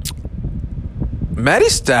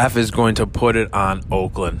 Matty's staff is going to put it on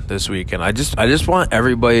Oakland this weekend. I just want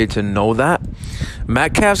everybody to know that.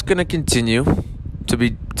 Metcalf's going to continue to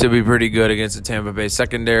be pretty good against the Tampa Bay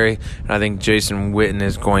secondary, and I think Jason Witten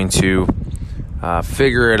is going to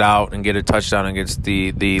figure it out and get a touchdown against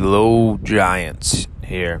the low Giants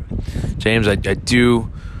here. James, I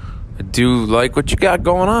do like what you got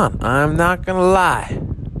going on. I'm not gonna lie.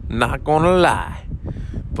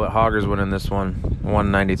 But Hogger's winning this one,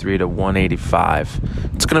 193 to 185.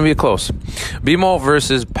 It's going to be a close. BMO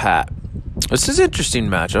versus Pat. This is an interesting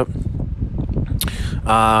matchup.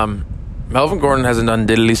 Melvin Gordon hasn't done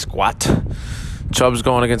diddly squat. Chubb's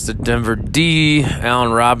going against the Denver D.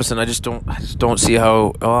 Allen Robinson. I just don't see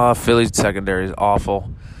how Philly's secondary is awful.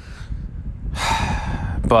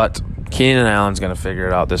 But Keenan Allen's going to figure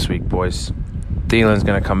it out this week, boys. Thielen's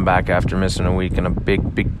going to come back after missing a week in a big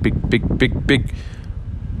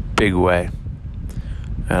way.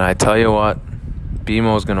 And I tell you what,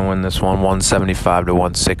 BMO's going to win this one 175 to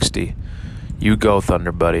 160. You go,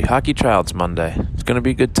 Thunder Buddy. Hockey Tryouts Monday. It's going to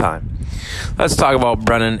be a good time. Let's talk about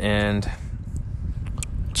Brennan and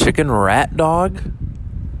Chicken Rat Dog.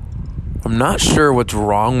 I'm not sure what's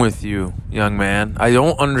wrong with you, young man. I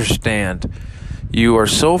don't understand. You are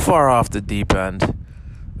so far off the deep end.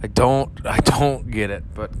 I don't get it,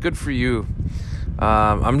 but good for you.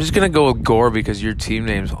 I'm just going to go with Gore because your team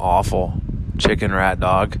name's awful. Chicken Rat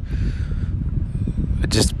Dog.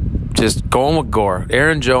 Just going with Gore.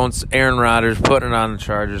 Aaron Jones, Aaron Rodgers, putting it on the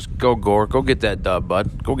Chargers. Go Gore. Go get that dub,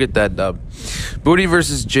 bud. Go get that dub. Booty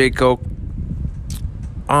versus J. Coke.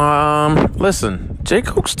 Listen, J.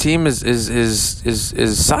 Coke's team is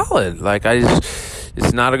solid.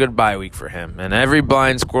 It's not a good bye week for him. And every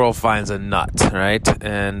blind squirrel finds a nut, right?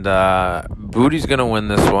 And Booty's going to win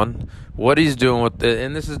this one. What he's doing with it,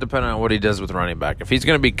 and this is dependent on what he does with running back. If he's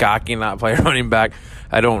going to be cocky and not play running back,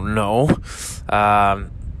 I don't know.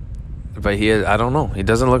 But I don't know. He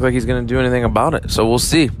doesn't look like he's going to do anything about it. So we'll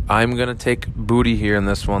see. I'm going to take Booty here in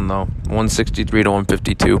this one, though. 163 to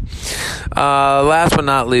 152. Last but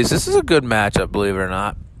not least, this is a good matchup, believe it or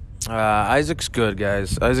not. Isaac's good,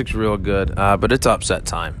 guys. Isaac's real good. But it's upset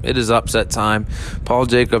time. It is upset time. Paul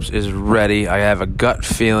Jacobs is ready. I have a gut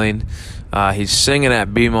feeling. He's singing at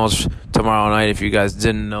BMO's tomorrow night, if you guys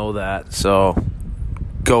didn't know that. So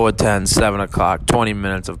go attend 7 o'clock, 20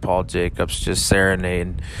 minutes of Paul Jacobs just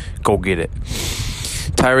serenading. Go get it.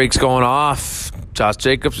 Tyreek's going off. Josh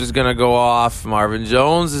Jacobs is going to go off. Marvin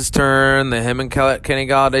Jones' turn. Him and Kenny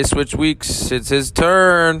Galladay switch weeks. It's his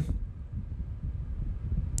turn.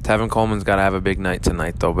 Tevin Coleman's got to have a big night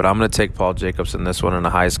tonight, though. But I'm going to take Paul Jacobs in this one in a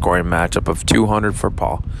high-scoring matchup of 200 for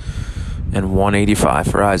Paul and 185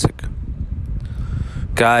 for Isaac.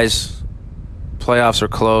 Guys, playoffs are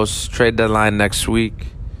close. Trade deadline next week.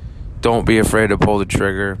 Don't be afraid to pull the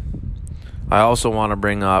trigger. I also want to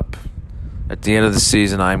bring up, at the end of the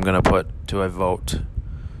season, I'm going to put to a vote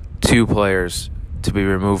 2 players to be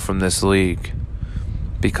removed from this league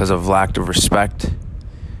because of lack of respect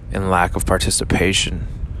and lack of participation.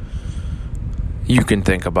 You can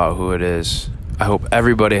think about who it is. I hope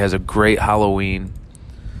everybody has a great Halloween.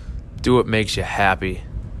 Do what makes you happy.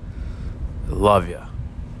 Love ya.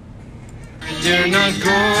 I dare not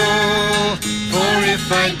go, for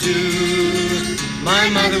if I do, my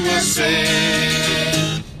mother will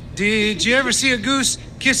say, did you ever see a goose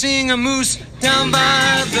kissing a moose down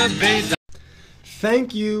by the bay?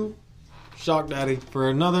 Thank you, Shock Daddy, for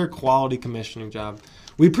another quality commissioning job.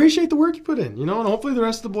 We appreciate the work you put in, and hopefully the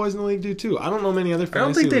rest of the boys in the league do too. I don't know many other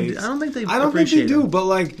fantasy leagues. I don't think they do, but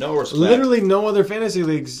No respect. literally no other fantasy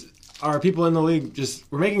leagues are people in the league.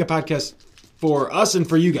 We're making a podcast for us and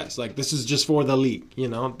for you guys. Like, this is just for the league,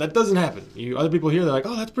 That doesn't happen. Other people here, they're like,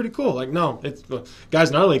 oh, that's pretty cool. Like, no, it's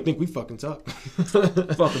guys in our league think we fucking suck.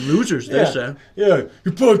 Fucking losers, they say. Yeah,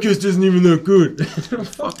 your podcast isn't even that good.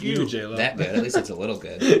 Fuck you, J-Lo. That good. At least it's a little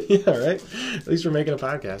good. Yeah, right? At least we're making a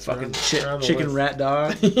podcast. Fucking chicken rat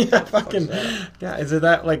dog. Yeah, fucking. Yeah, is it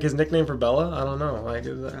that, like, his nickname for Bella? I don't know. Like,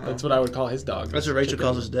 that's what I would call his dog. That's what Rachel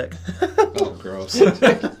calls his dick. Oh, gross. I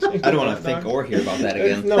don't want to think or hear about that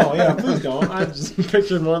again. No, yeah, please don't. I just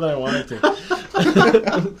pictured more than I wanted to.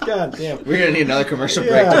 God damn. We're going to need another commercial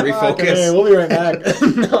break to refocus. Okay, we'll be right back.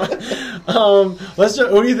 Let's just,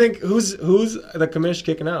 who do you think, who's the commish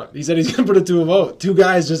kicking out? He said he's going to put it to a vote. 2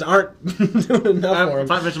 guys just aren't doing enough for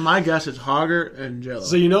him. If it's my guess, it's Hogger and Jello.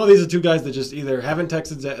 So these are 2 guys that just either haven't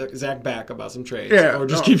texted Zach back about some trades or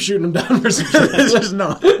just keep shooting him down for some trades.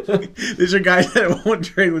 No. These are guys that won't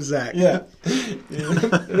trade with Zach. Yeah.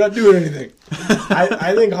 They're not doing anything.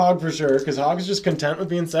 I think Hog for sure, because Hog is just content with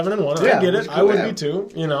being 7-1. Yeah, I get it. cool, I would be too,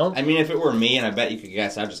 I mean, if it were me, and I bet you could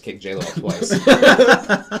guess, I'd just kick J-Lo twice.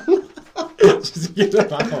 Just get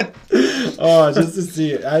him out. Oh, just to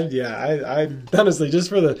see it. I honestly, just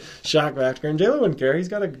for the shock factor. And J-Lo wouldn't care. He's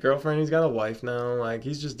got a girlfriend. He's got a wife now. Like,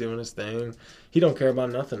 he's just doing his thing. He don't care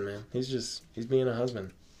about nothing, man. He's being a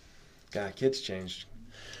husband. God, kids changed.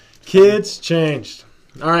 Kids changed.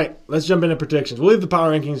 All right, let's jump into predictions. We'll leave the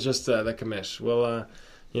power rankings just the commish. We'll,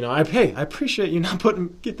 I appreciate you not putting.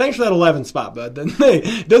 Thanks for that 11 spot, bud.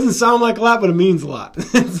 It doesn't sound like a lot, but it means a lot.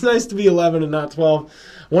 It's nice to be 11 and not 12.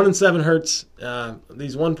 1-7 hurts.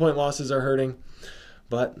 These 1-point losses are hurting,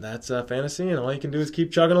 but that's fantasy, and all you can do is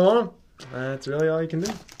keep chugging along. That's really all you can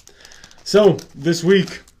do. So this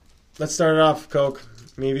week, let's start it off, Coke.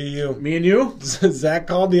 Me and you. Zach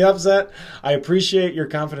called the upset. I appreciate your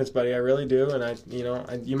confidence, buddy. I really do.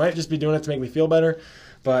 And you might just be doing it to make me feel better,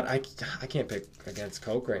 but I can't pick against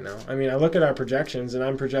Coke right now. I mean, I look at our projections, and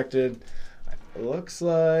I'm projected. It looks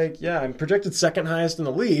like, I'm projected second highest in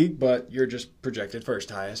the league, but you're just projected first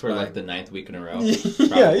highest. For like the 9th week in a row.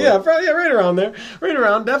 Probably right around there. Right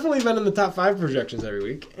around. Definitely been in the top 5 projections every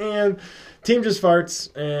week. And team just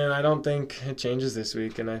farts, and I don't think it changes this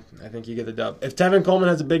week, and I think you get the dub. If Tevin Coleman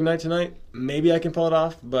has a big night tonight, maybe I can pull it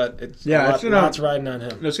off, but it's lots riding on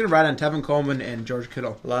him. It's going to ride on Tevin Coleman and George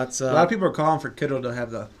Kittle. A lot of people are calling for Kittle to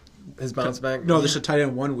have his bounce back. No, this is tight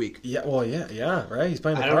end 1 week. Yeah, well, yeah, right. He's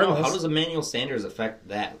playing the Cardinals. I don't know. Cardinals. How does Emmanuel Sanders affect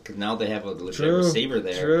that? Because now they have a legit receiver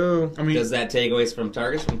there. True. I mean, does that take away from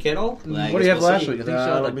targets from Kittle? What do you have last week? I think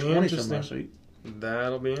That'll be 20 interesting. last week.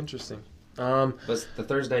 That'll be interesting. Was the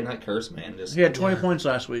Thursday night curse, man? He had 20 points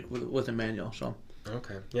last week with Emmanuel. So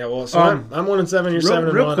okay, yeah. Well, so I'm 1-7. You're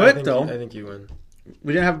 7-1. Real quick, I think you win.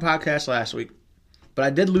 We didn't have a podcast last week, but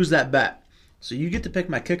I did lose that bet. So you get to pick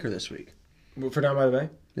my kicker this week. For Down by the Bay?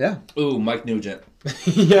 Yeah. Ooh, Mike Nugent.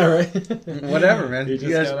 Yeah, right. Whatever, man. You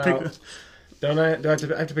guys pick. Don't I? Do I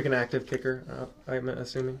have to pick an active kicker? I'm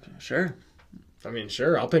assuming. Sure. I mean,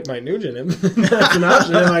 sure. I'll pick Mike Nugent. That's an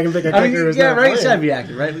option. Then I can pick a kicker. Who's not right. playing. He's got to be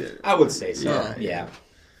active, right? I would say so. Yeah.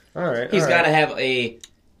 All right. He's got to have a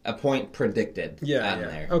point predicted. on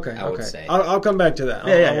there. Okay. I would say. I'll come back to that.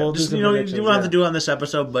 We'll just, you don't have to do it on this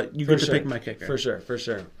episode, but you get to pick my kicker for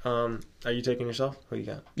sure. Are you taking yourself? Who you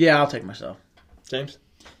got? Yeah, I'll take myself. James.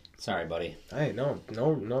 Sorry, buddy. Hey, no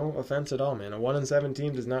offense at all, man. A 1-7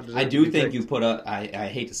 team does not deserve I to do be think picked. you put up. I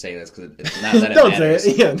hate to say this because it's not that it Don't matters.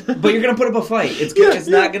 say it. Yeah. But you're gonna put up a fight. It's good. It's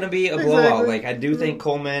not gonna be a blowout. Like I do think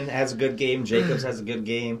Coleman has a good game. Jacobs has a good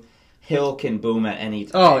game. Hill can boom at any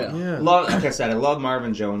time. Oh yeah. Yeah. Like I said, I love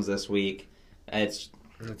Marvin Jones this week. It's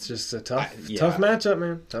It's just a tough matchup,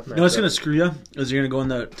 man. Tough matchup. You know what's going to screw you? Is you're going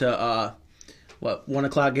to go in 1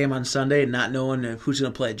 o'clock game on Sunday, not knowing who's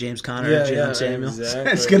going to play, James Conner or Jalen Samuel.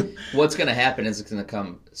 Exactly. What's going to happen is it's going to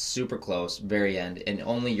come super close, very end, and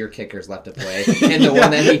only your kicker's left to play, and the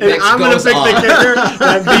one that he picks I'm goes gonna pick on. the kicker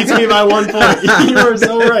that beats me by 1 point. You are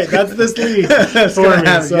so right. That's this league for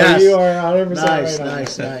me. So you are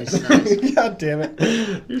 100% Nice. God damn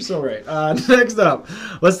it. You're so right. Next up,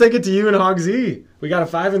 let's take it to you and Hogsy. We got a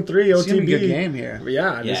 5-3 OTB. It's going to be a good game here.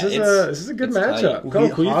 Yeah, this is a good matchup.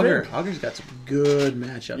 Coke, who you think? Hogger's got some good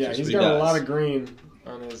matchups. Yeah, he's got a lot of green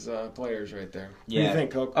on his players right there. What do you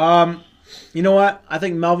think, Coke? You know what? I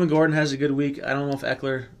think Melvin Gordon has a good week. I don't know if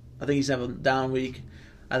Eckler. I think he's having a down week.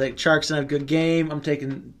 I think Chark's gonna have a good game. I'm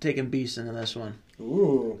taking Beeson in this one.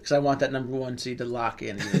 Ooh, because I want that number 1 seed to lock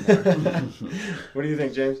in even more. What do you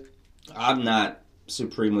think, James? I'm not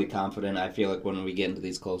supremely confident. I feel like when we get into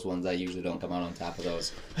these close ones, I usually don't come out on top of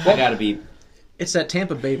those. I gotta be. It's that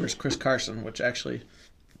Tampa Bay versus Chris Carson, which actually.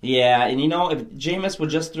 Yeah, and if Jameis would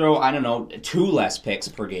just throw, 2 less picks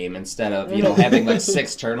per game instead of, having like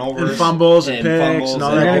 6 turnovers. And fumbles and picks and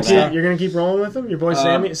all that. You're going to keep rolling with him? Your boy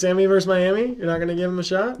Sammy versus Miami? You're not going to give him a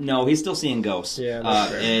shot? No, he's still seeing ghosts. Yeah,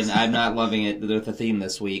 that's fair. And I'm not loving it with the theme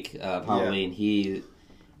this week of Halloween. Yeah.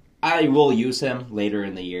 I will use him later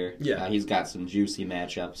in the year. Yeah. He's got some juicy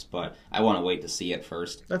matchups, but I want to wait to see it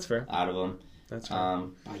first. That's fair. Out of him. That's fair.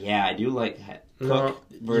 But yeah, I do like Cook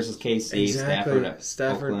versus KC, exactly.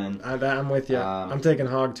 Stafford, Oakland. I'm with you. I'm taking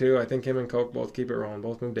Hogg too. I think him and Coke both keep it rolling.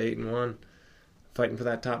 Both moved to 8-1, fighting for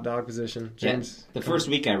that top dog position. James, the first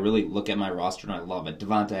week I really look at my roster and I love it.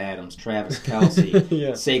 Devonta Adams, Travis Kelce,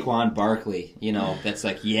 Saquon Barkley. That's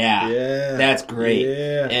like that's great.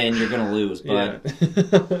 Yeah. And you're gonna lose, but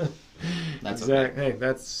that's exactly. Okay. Hey,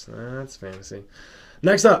 that's fantasy.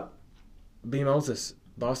 Next up, B Moses,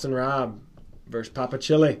 Boston Rob versus Papa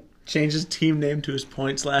Chili. Changed his team name to his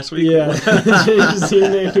points last week. Yeah, changed his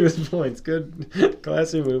team name to his points. Good,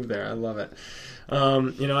 classy move there. I love it.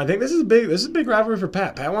 I think this is a big rivalry for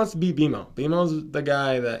Pat. Pat wants to beat BMO. BMO's the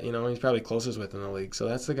guy that he's probably closest with in the league. So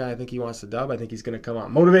that's the guy I think he wants to dub. I think he's going to come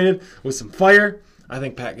out motivated with some fire. I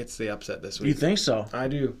think Pat gets the upset this week. You think so? I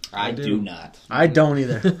do. I do not. I don't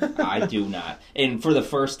either. I do not. And for the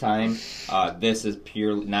first time, this is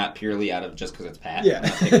not purely out of just because it's Pat.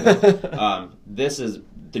 Yeah. This is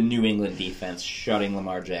the New England defense shutting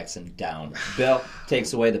Lamar Jackson down. Bill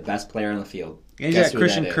takes away the best player on the field. And you got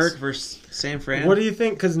Christian Kirk versus San Fran. What do you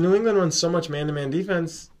think? Because New England runs so much man-to-man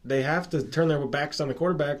defense, they have to turn their backs on the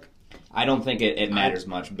quarterback. I don't think it matters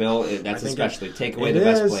much. Bill, that's especially take away the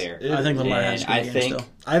best player. I think Lamar has a good game still.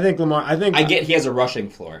 I get he has a rushing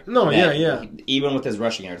floor. No, yeah. Even with his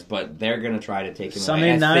rushing yards, but they're going to try to take him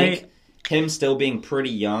Sunday away. night. I think him still being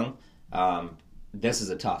pretty young, this is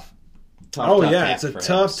a tough it's a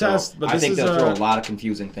tough test. But I think they'll throw a lot of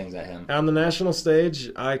confusing things at him. On the national stage,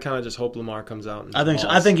 I kind of just hope Lamar comes out and I think so.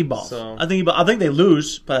 I think he balls. So. I think they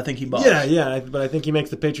lose, but I think he balls. Yeah, but I think he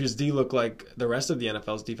makes the Patriots D look like the rest of the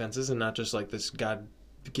NFL's defenses and not just like this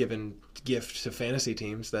God-given gift to fantasy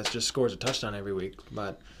teams that just scores a touchdown every week.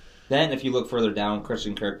 But then, if you look further down,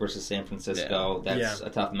 Christian Kirk versus San Francisco, that's a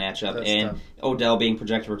tough matchup. That's and tough. Odell being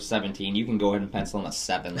projected for 17, you can go ahead and pencil in a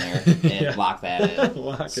 7 there and lock that in.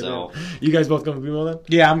 Lock it in. You guys both going to BMO then?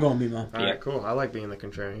 Yeah, I'm going BMO. All right, cool. I like being the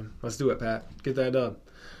contrarian. Let's do it, Pat. Get that dub.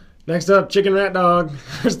 Next up, Chicken Rat Dog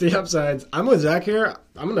versus the Upsides. I'm with Zach here.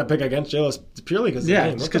 I'm going to pick against J-Lo purely because of the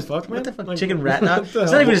name. What the fuck, man? What the fuck? Chicken Rat Dog? It's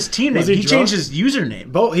not even his team name. He changed his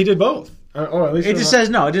username. He did both. At least it just says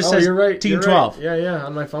no. It just says you're right, Team you're 12. Right. Yeah.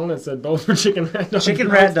 On my phone it said both for Chicken Rat Dog. Chicken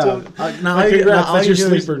Rat Dog. That's your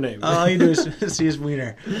sleeper name. All you do is see his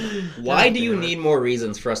wiener. Why do you need more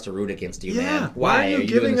reasons for us to root against you, man? Why are you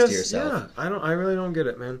doing this to yourself? Yeah, I really don't get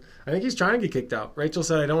it, man. I think he's trying to get kicked out. Rachel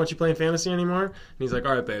said, "I don't want you playing fantasy anymore," and he's like,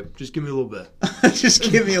 "All right, babe, just give me a little bit. Just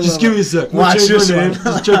give me a little. Just give me a sec. Watch this one.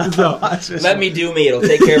 Just check this out. Let me do me. It'll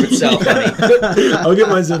take care of itself, honey. I'll get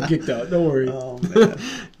myself kicked out. Don't worry." Oh man.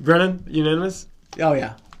 Brennan, unanimous? Oh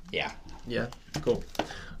yeah. Yeah. Cool.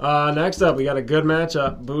 Next up, we got a good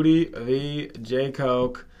matchup: Booty v. J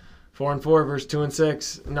Coke, 4-4 versus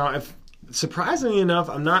 2-6. Now, if surprisingly enough,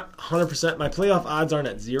 I'm not 100%. My playoff odds aren't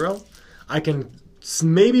at 0. I can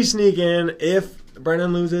maybe sneak in if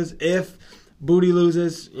Brennan loses, if Booty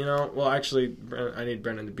loses. Well, actually, I need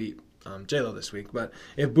Brennan to beat J-Lo this week. But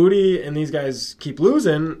if Booty and these guys keep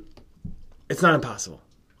losing, it's not impossible.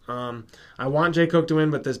 I want J Coke to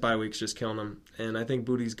win, but this bye week's just killing him. And I think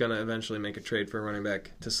Booty's going to eventually make a trade for a running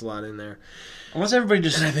back to slot in there. Unless everybody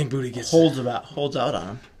just I think Booty gets holds out on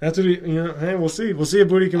him. That's what hey, we'll see. We'll see if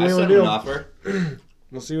Booty can wheel a deal. Offer.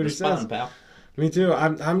 We'll see what he says. Pal. Me too.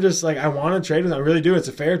 I'm just like, I want to trade with him. I really do. It's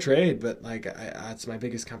a fair trade, but like, it's my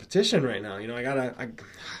biggest competition right now. You know,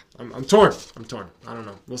 I'm torn. I don't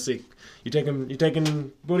know. We'll see. You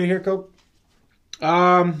taking Booty here, Cope?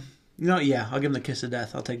 Yeah, I'll give him the kiss of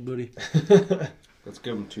death. I'll take Booty. Let's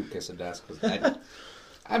give him 2 kiss of death because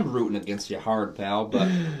I'm rooting against you hard, pal. But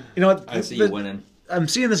you know what? I see you winning. I'm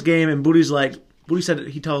seeing this game, and Booty said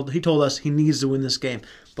he told us he needs to win this game.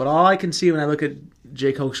 But all I can see when I look at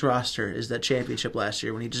Jay Koch's roster is that championship last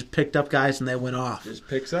year when he just picked up guys and they went off. Just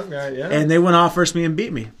picks up guys, yeah. And they went off versus me and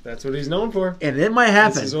beat me. That's what he's known for. And it might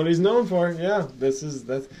happen. This is what he's known for. Yeah, this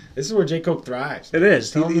is where Jay Koch thrives. It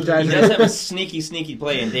is. He does have a sneaky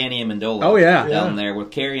play in Danny Amendola. Oh yeah, down there with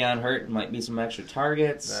Carry-On hurt, might be some extra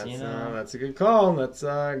targets. That's a good call. That's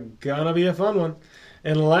gonna be a fun one.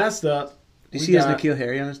 And last up, do you see his N'Keal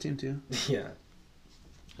Harry on his team too? Yeah.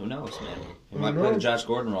 Who knows, man? He might play the Josh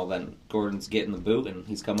Gordon role. Then Gordon's getting the boot, and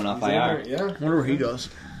he's coming off IR. Yeah. I wonder where he goes.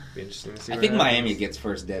 Be interesting to see. I think Miami gets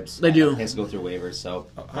first dibs. They do. He has to go through waivers, so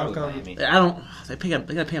how come? Miami. They gotta pay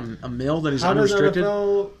him $1 million that he's unrestricted. How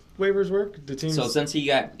does NFL waivers work? The teams. So since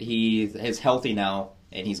he's healthy now,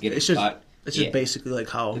 and he's getting cut. It's just basically like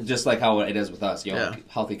how it is with us.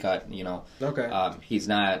 Healthy cut. Okay. He's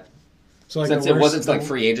not. So like since it wasn't like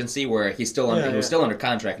free agency where he's still he was still under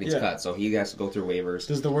contract and he's cut, so he has to go through waivers.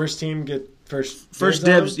 Does the worst team get first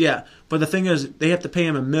dibs? Yeah, but the thing is, they have to pay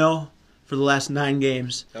him $1 million for the last 9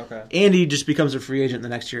 games. Okay. And he just becomes a free agent the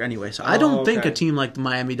next year anyway. So I don't think a team like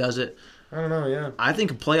Miami does it. I don't know. Yeah. I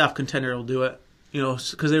think a playoff contender will do it.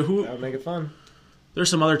 Because that would make it fun. There's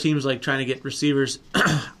some other teams like trying to get receivers.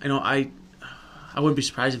 I wouldn't be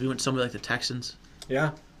surprised if he went to somebody like the Texans.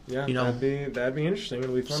 Yeah. Yeah, that'd be interesting.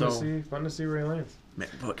 It'll be fun to see where he lands. Man,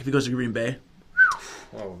 if he goes to Green Bay,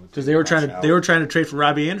 because they were trying to trade for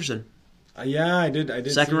Robbie Anderson. Yeah, I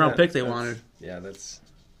did. Second round pick they wanted. Yeah, that's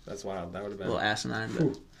wild. That would have been a little asinine.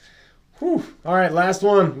 But... Whew. All right, last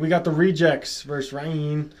one. We got the rejects versus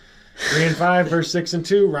Ryan. 3-5 versus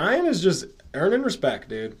 6-2. Ryan is just earning respect,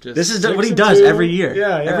 dude. This is what he does every year.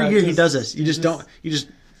 Yeah, every year he does this. You just don't. You just.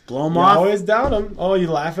 Blow him you off. Always doubt him. Oh,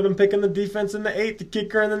 you laugh at him picking the defense in the 8th, the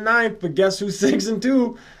kicker in the 9th, but guess who's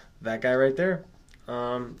 6-2? That guy right there.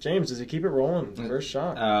 James, does he keep it rolling? First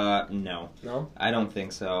shot. No. No? I don't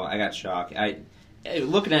think so. I got shocked.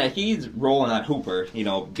 Looking at it, he's rolling on Hooper,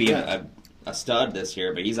 being a stud this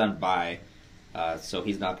year, but he's on bye. So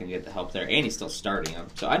he's not going to get the help there, and he's still starting him.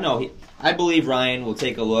 So I believe Ryan will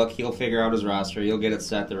take a look. He'll figure out his roster. He'll get it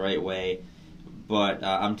set the right way. But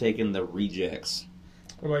I'm taking the rejects.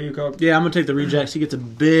 What about you, Coach? Yeah, I'm going to take the rejects. He gets a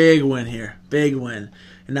big win here. Big win.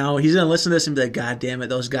 And now he's going to listen to this and be like, God damn it,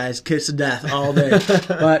 those guys kiss to death all day.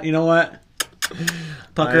 But you know what?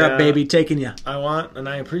 Pucker up, baby. Taking you.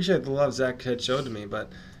 I appreciate the love Zach had showed to me,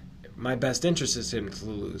 but my best interest is him to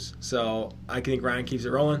lose. So I think Ryan keeps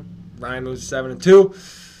it rolling. Ryan moves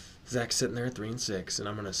 7-2. Zach's sitting there at 3-6, and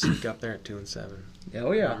I'm going to sneak up there at 2-7.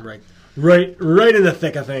 Oh, yeah. I'm right in the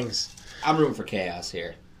thick of things. I'm rooting for chaos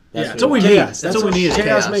here. That's what we need. That's what we need.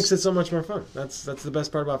 Chaos makes it so much more fun. That's the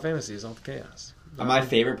best part about fantasy is all the chaos. My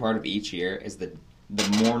favorite part of each year is the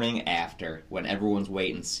morning after when everyone's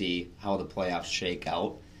waiting to see how the playoffs shake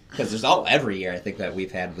out. Because there's every year I think that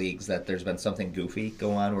we've had leagues that there's been something goofy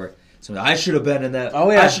go on where I should have been in that.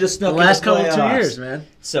 Oh yeah, I should have snuck the last in the couple 2 playoffs. years, man.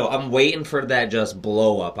 So I'm waiting for that just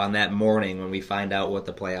blow up on that morning when we find out what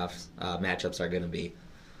the playoffs matchups are going to be.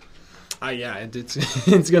 Yeah, it's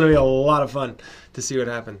going to be a lot of fun to see what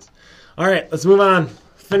happens. All right, let's move on.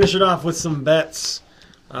 Finish it off with some bets.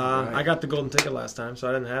 Right. I got the golden ticket last time, so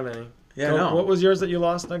I didn't have any. Yeah, no. What was yours that you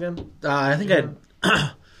lost again? I think I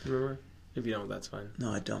remember? If you don't, that's fine.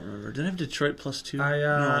 No, I don't remember. Did I have Detroit +2?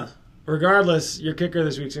 No. Regardless, your kicker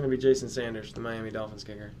this week's going to be Jason Sanders, the Miami Dolphins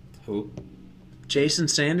kicker. Who? Jason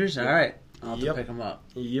Sanders? All right. I'll have to pick him up.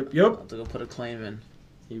 Yep. I'll have to go put a claim in.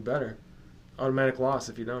 You better. Automatic loss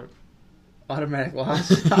if you don't. Automatic loss?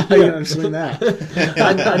 How are you going to swing that?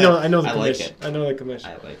 I know the commission. Like it. I know the commission.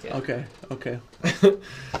 I like it. Okay.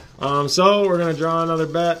 So we're going to draw another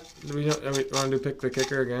bet. Do we want to pick the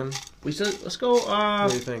kicker again? Let's go. What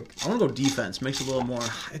do you think? I want to go defense. Makes it a little more.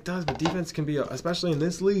 It does, but defense can be, especially in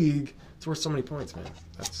this league, it's worth so many points, man.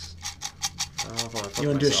 I don't know if I want to You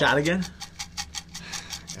want to do a shot again?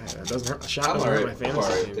 It doesn't hurt. A shot doesn't hurt my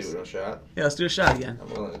fantasy teams. Do a shot. Yeah, let's do a shot again. I'm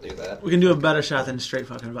willing to do that. We can do a better shot than straight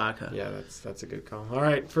fucking vodka. Yeah, that's a good call. All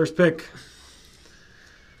right, first pick.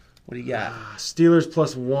 What do you got? Steelers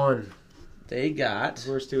 +1. They got.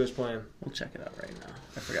 Who are Steelers playing? We'll check it out right now.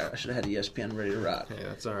 I forgot. I should have had ESPN ready to rock. Hey,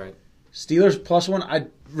 that's all right. Steelers +1.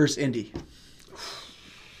 Versus Indy.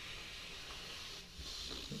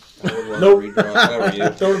 I would want to redraw if I were you.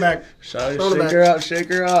 Throw it back. Shake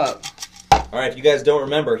her up. All right, if you guys don't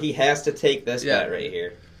remember, he has to take this Yeah. bet right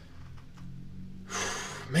here.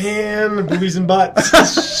 Man, boobies and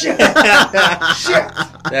butts. Shit.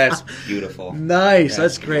 That's beautiful. Nice.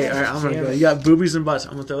 That's great. All right, I'm going to go. You got boobies and butts.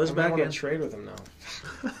 I'm going to throw this I back want in. to trade with him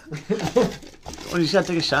now. Well, you just got to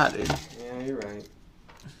take a shot, dude. Yeah, you're right.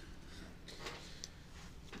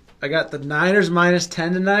 I got the Niners minus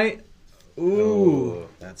 10 tonight. Ooh.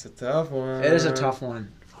 That's a tough one. It is a tough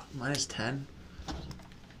one. Minus 10.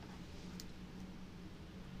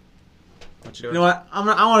 What you You doing? know what?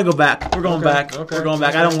 I want to go back. We're going Okay, back. okay, We're going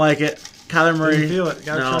back. okay. I don't like it. Kyler Murray. You feel it.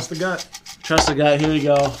 Gotta No. trust the gut. Trust the guy. Here we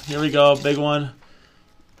go. Here we go. Big one.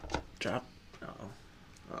 Drop.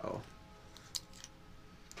 Uh-oh. Uh-oh.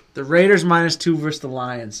 The Raiders minus 2 versus the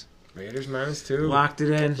Lions. Raiders minus 2. Locked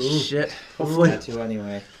it in. Ooh. Shit. Hopefully. Got two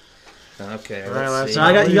anyway. Okay, All right, let's let's see.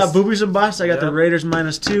 So you got boobies and busts. I got the Yep. Raiders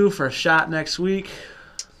minus 2 for a shot next week.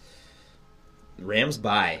 Rams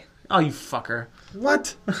bye. Oh, you fucker.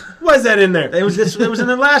 What? Why is that in there? It was in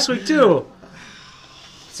there last week too.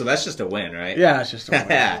 So that's just a win, right? Yeah, it's just a win.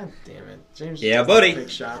 God damn it. James Yeah, just buddy. Big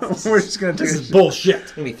shots. We're just gonna take This a is bullshit.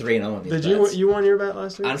 It's gonna be 3-0 in these Did bets. you won your bet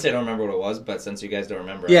last week? Honestly, I don't remember what it was, but since you guys don't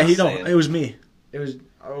remember, Yeah, I'm he just don't. saying. It was me. It was.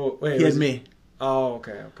 Oh wait. He was had me. Oh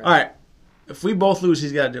okay. All right. If we both lose,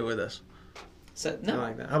 he's got to do it with us. So, I no,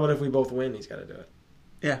 like that. How about if we both win? He's got to do it.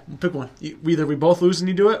 Yeah, pick one. Either we both lose and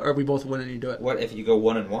you do it, or we both win and you do it. what if you go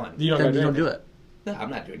 1-1? You don't, Then gotta you don't do it. No, I'm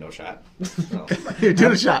not doing no shot. No. You're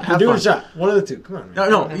doing a shot. Have Do fun. a shot. One of the two. Come on. Man.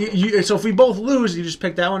 No. So if we both lose, you just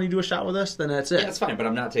pick that one. You do a shot with us. Then that's it. Yeah, it's fine, but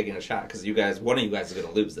I'm not taking a shot because one of you guys is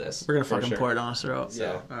gonna lose this. We're gonna for fucking sure. pour it on us throat.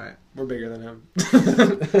 So All right. We're bigger than him.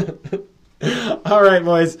 All right,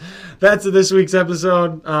 boys. That's this week's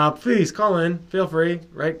episode. Please call in. Feel free.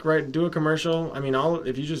 Right. Do a commercial. I mean,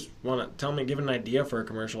 if you just want to tell me, give an idea for a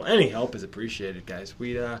commercial, any help is appreciated, guys.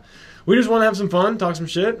 We just want to have some fun, talk some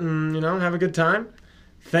shit, and have a good time.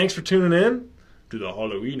 Thanks for tuning in to the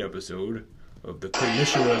Halloween episode of the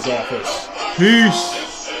Commissioner's Office.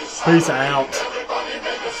 Peace. Peace out. Everybody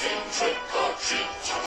make a scene, trick or treat.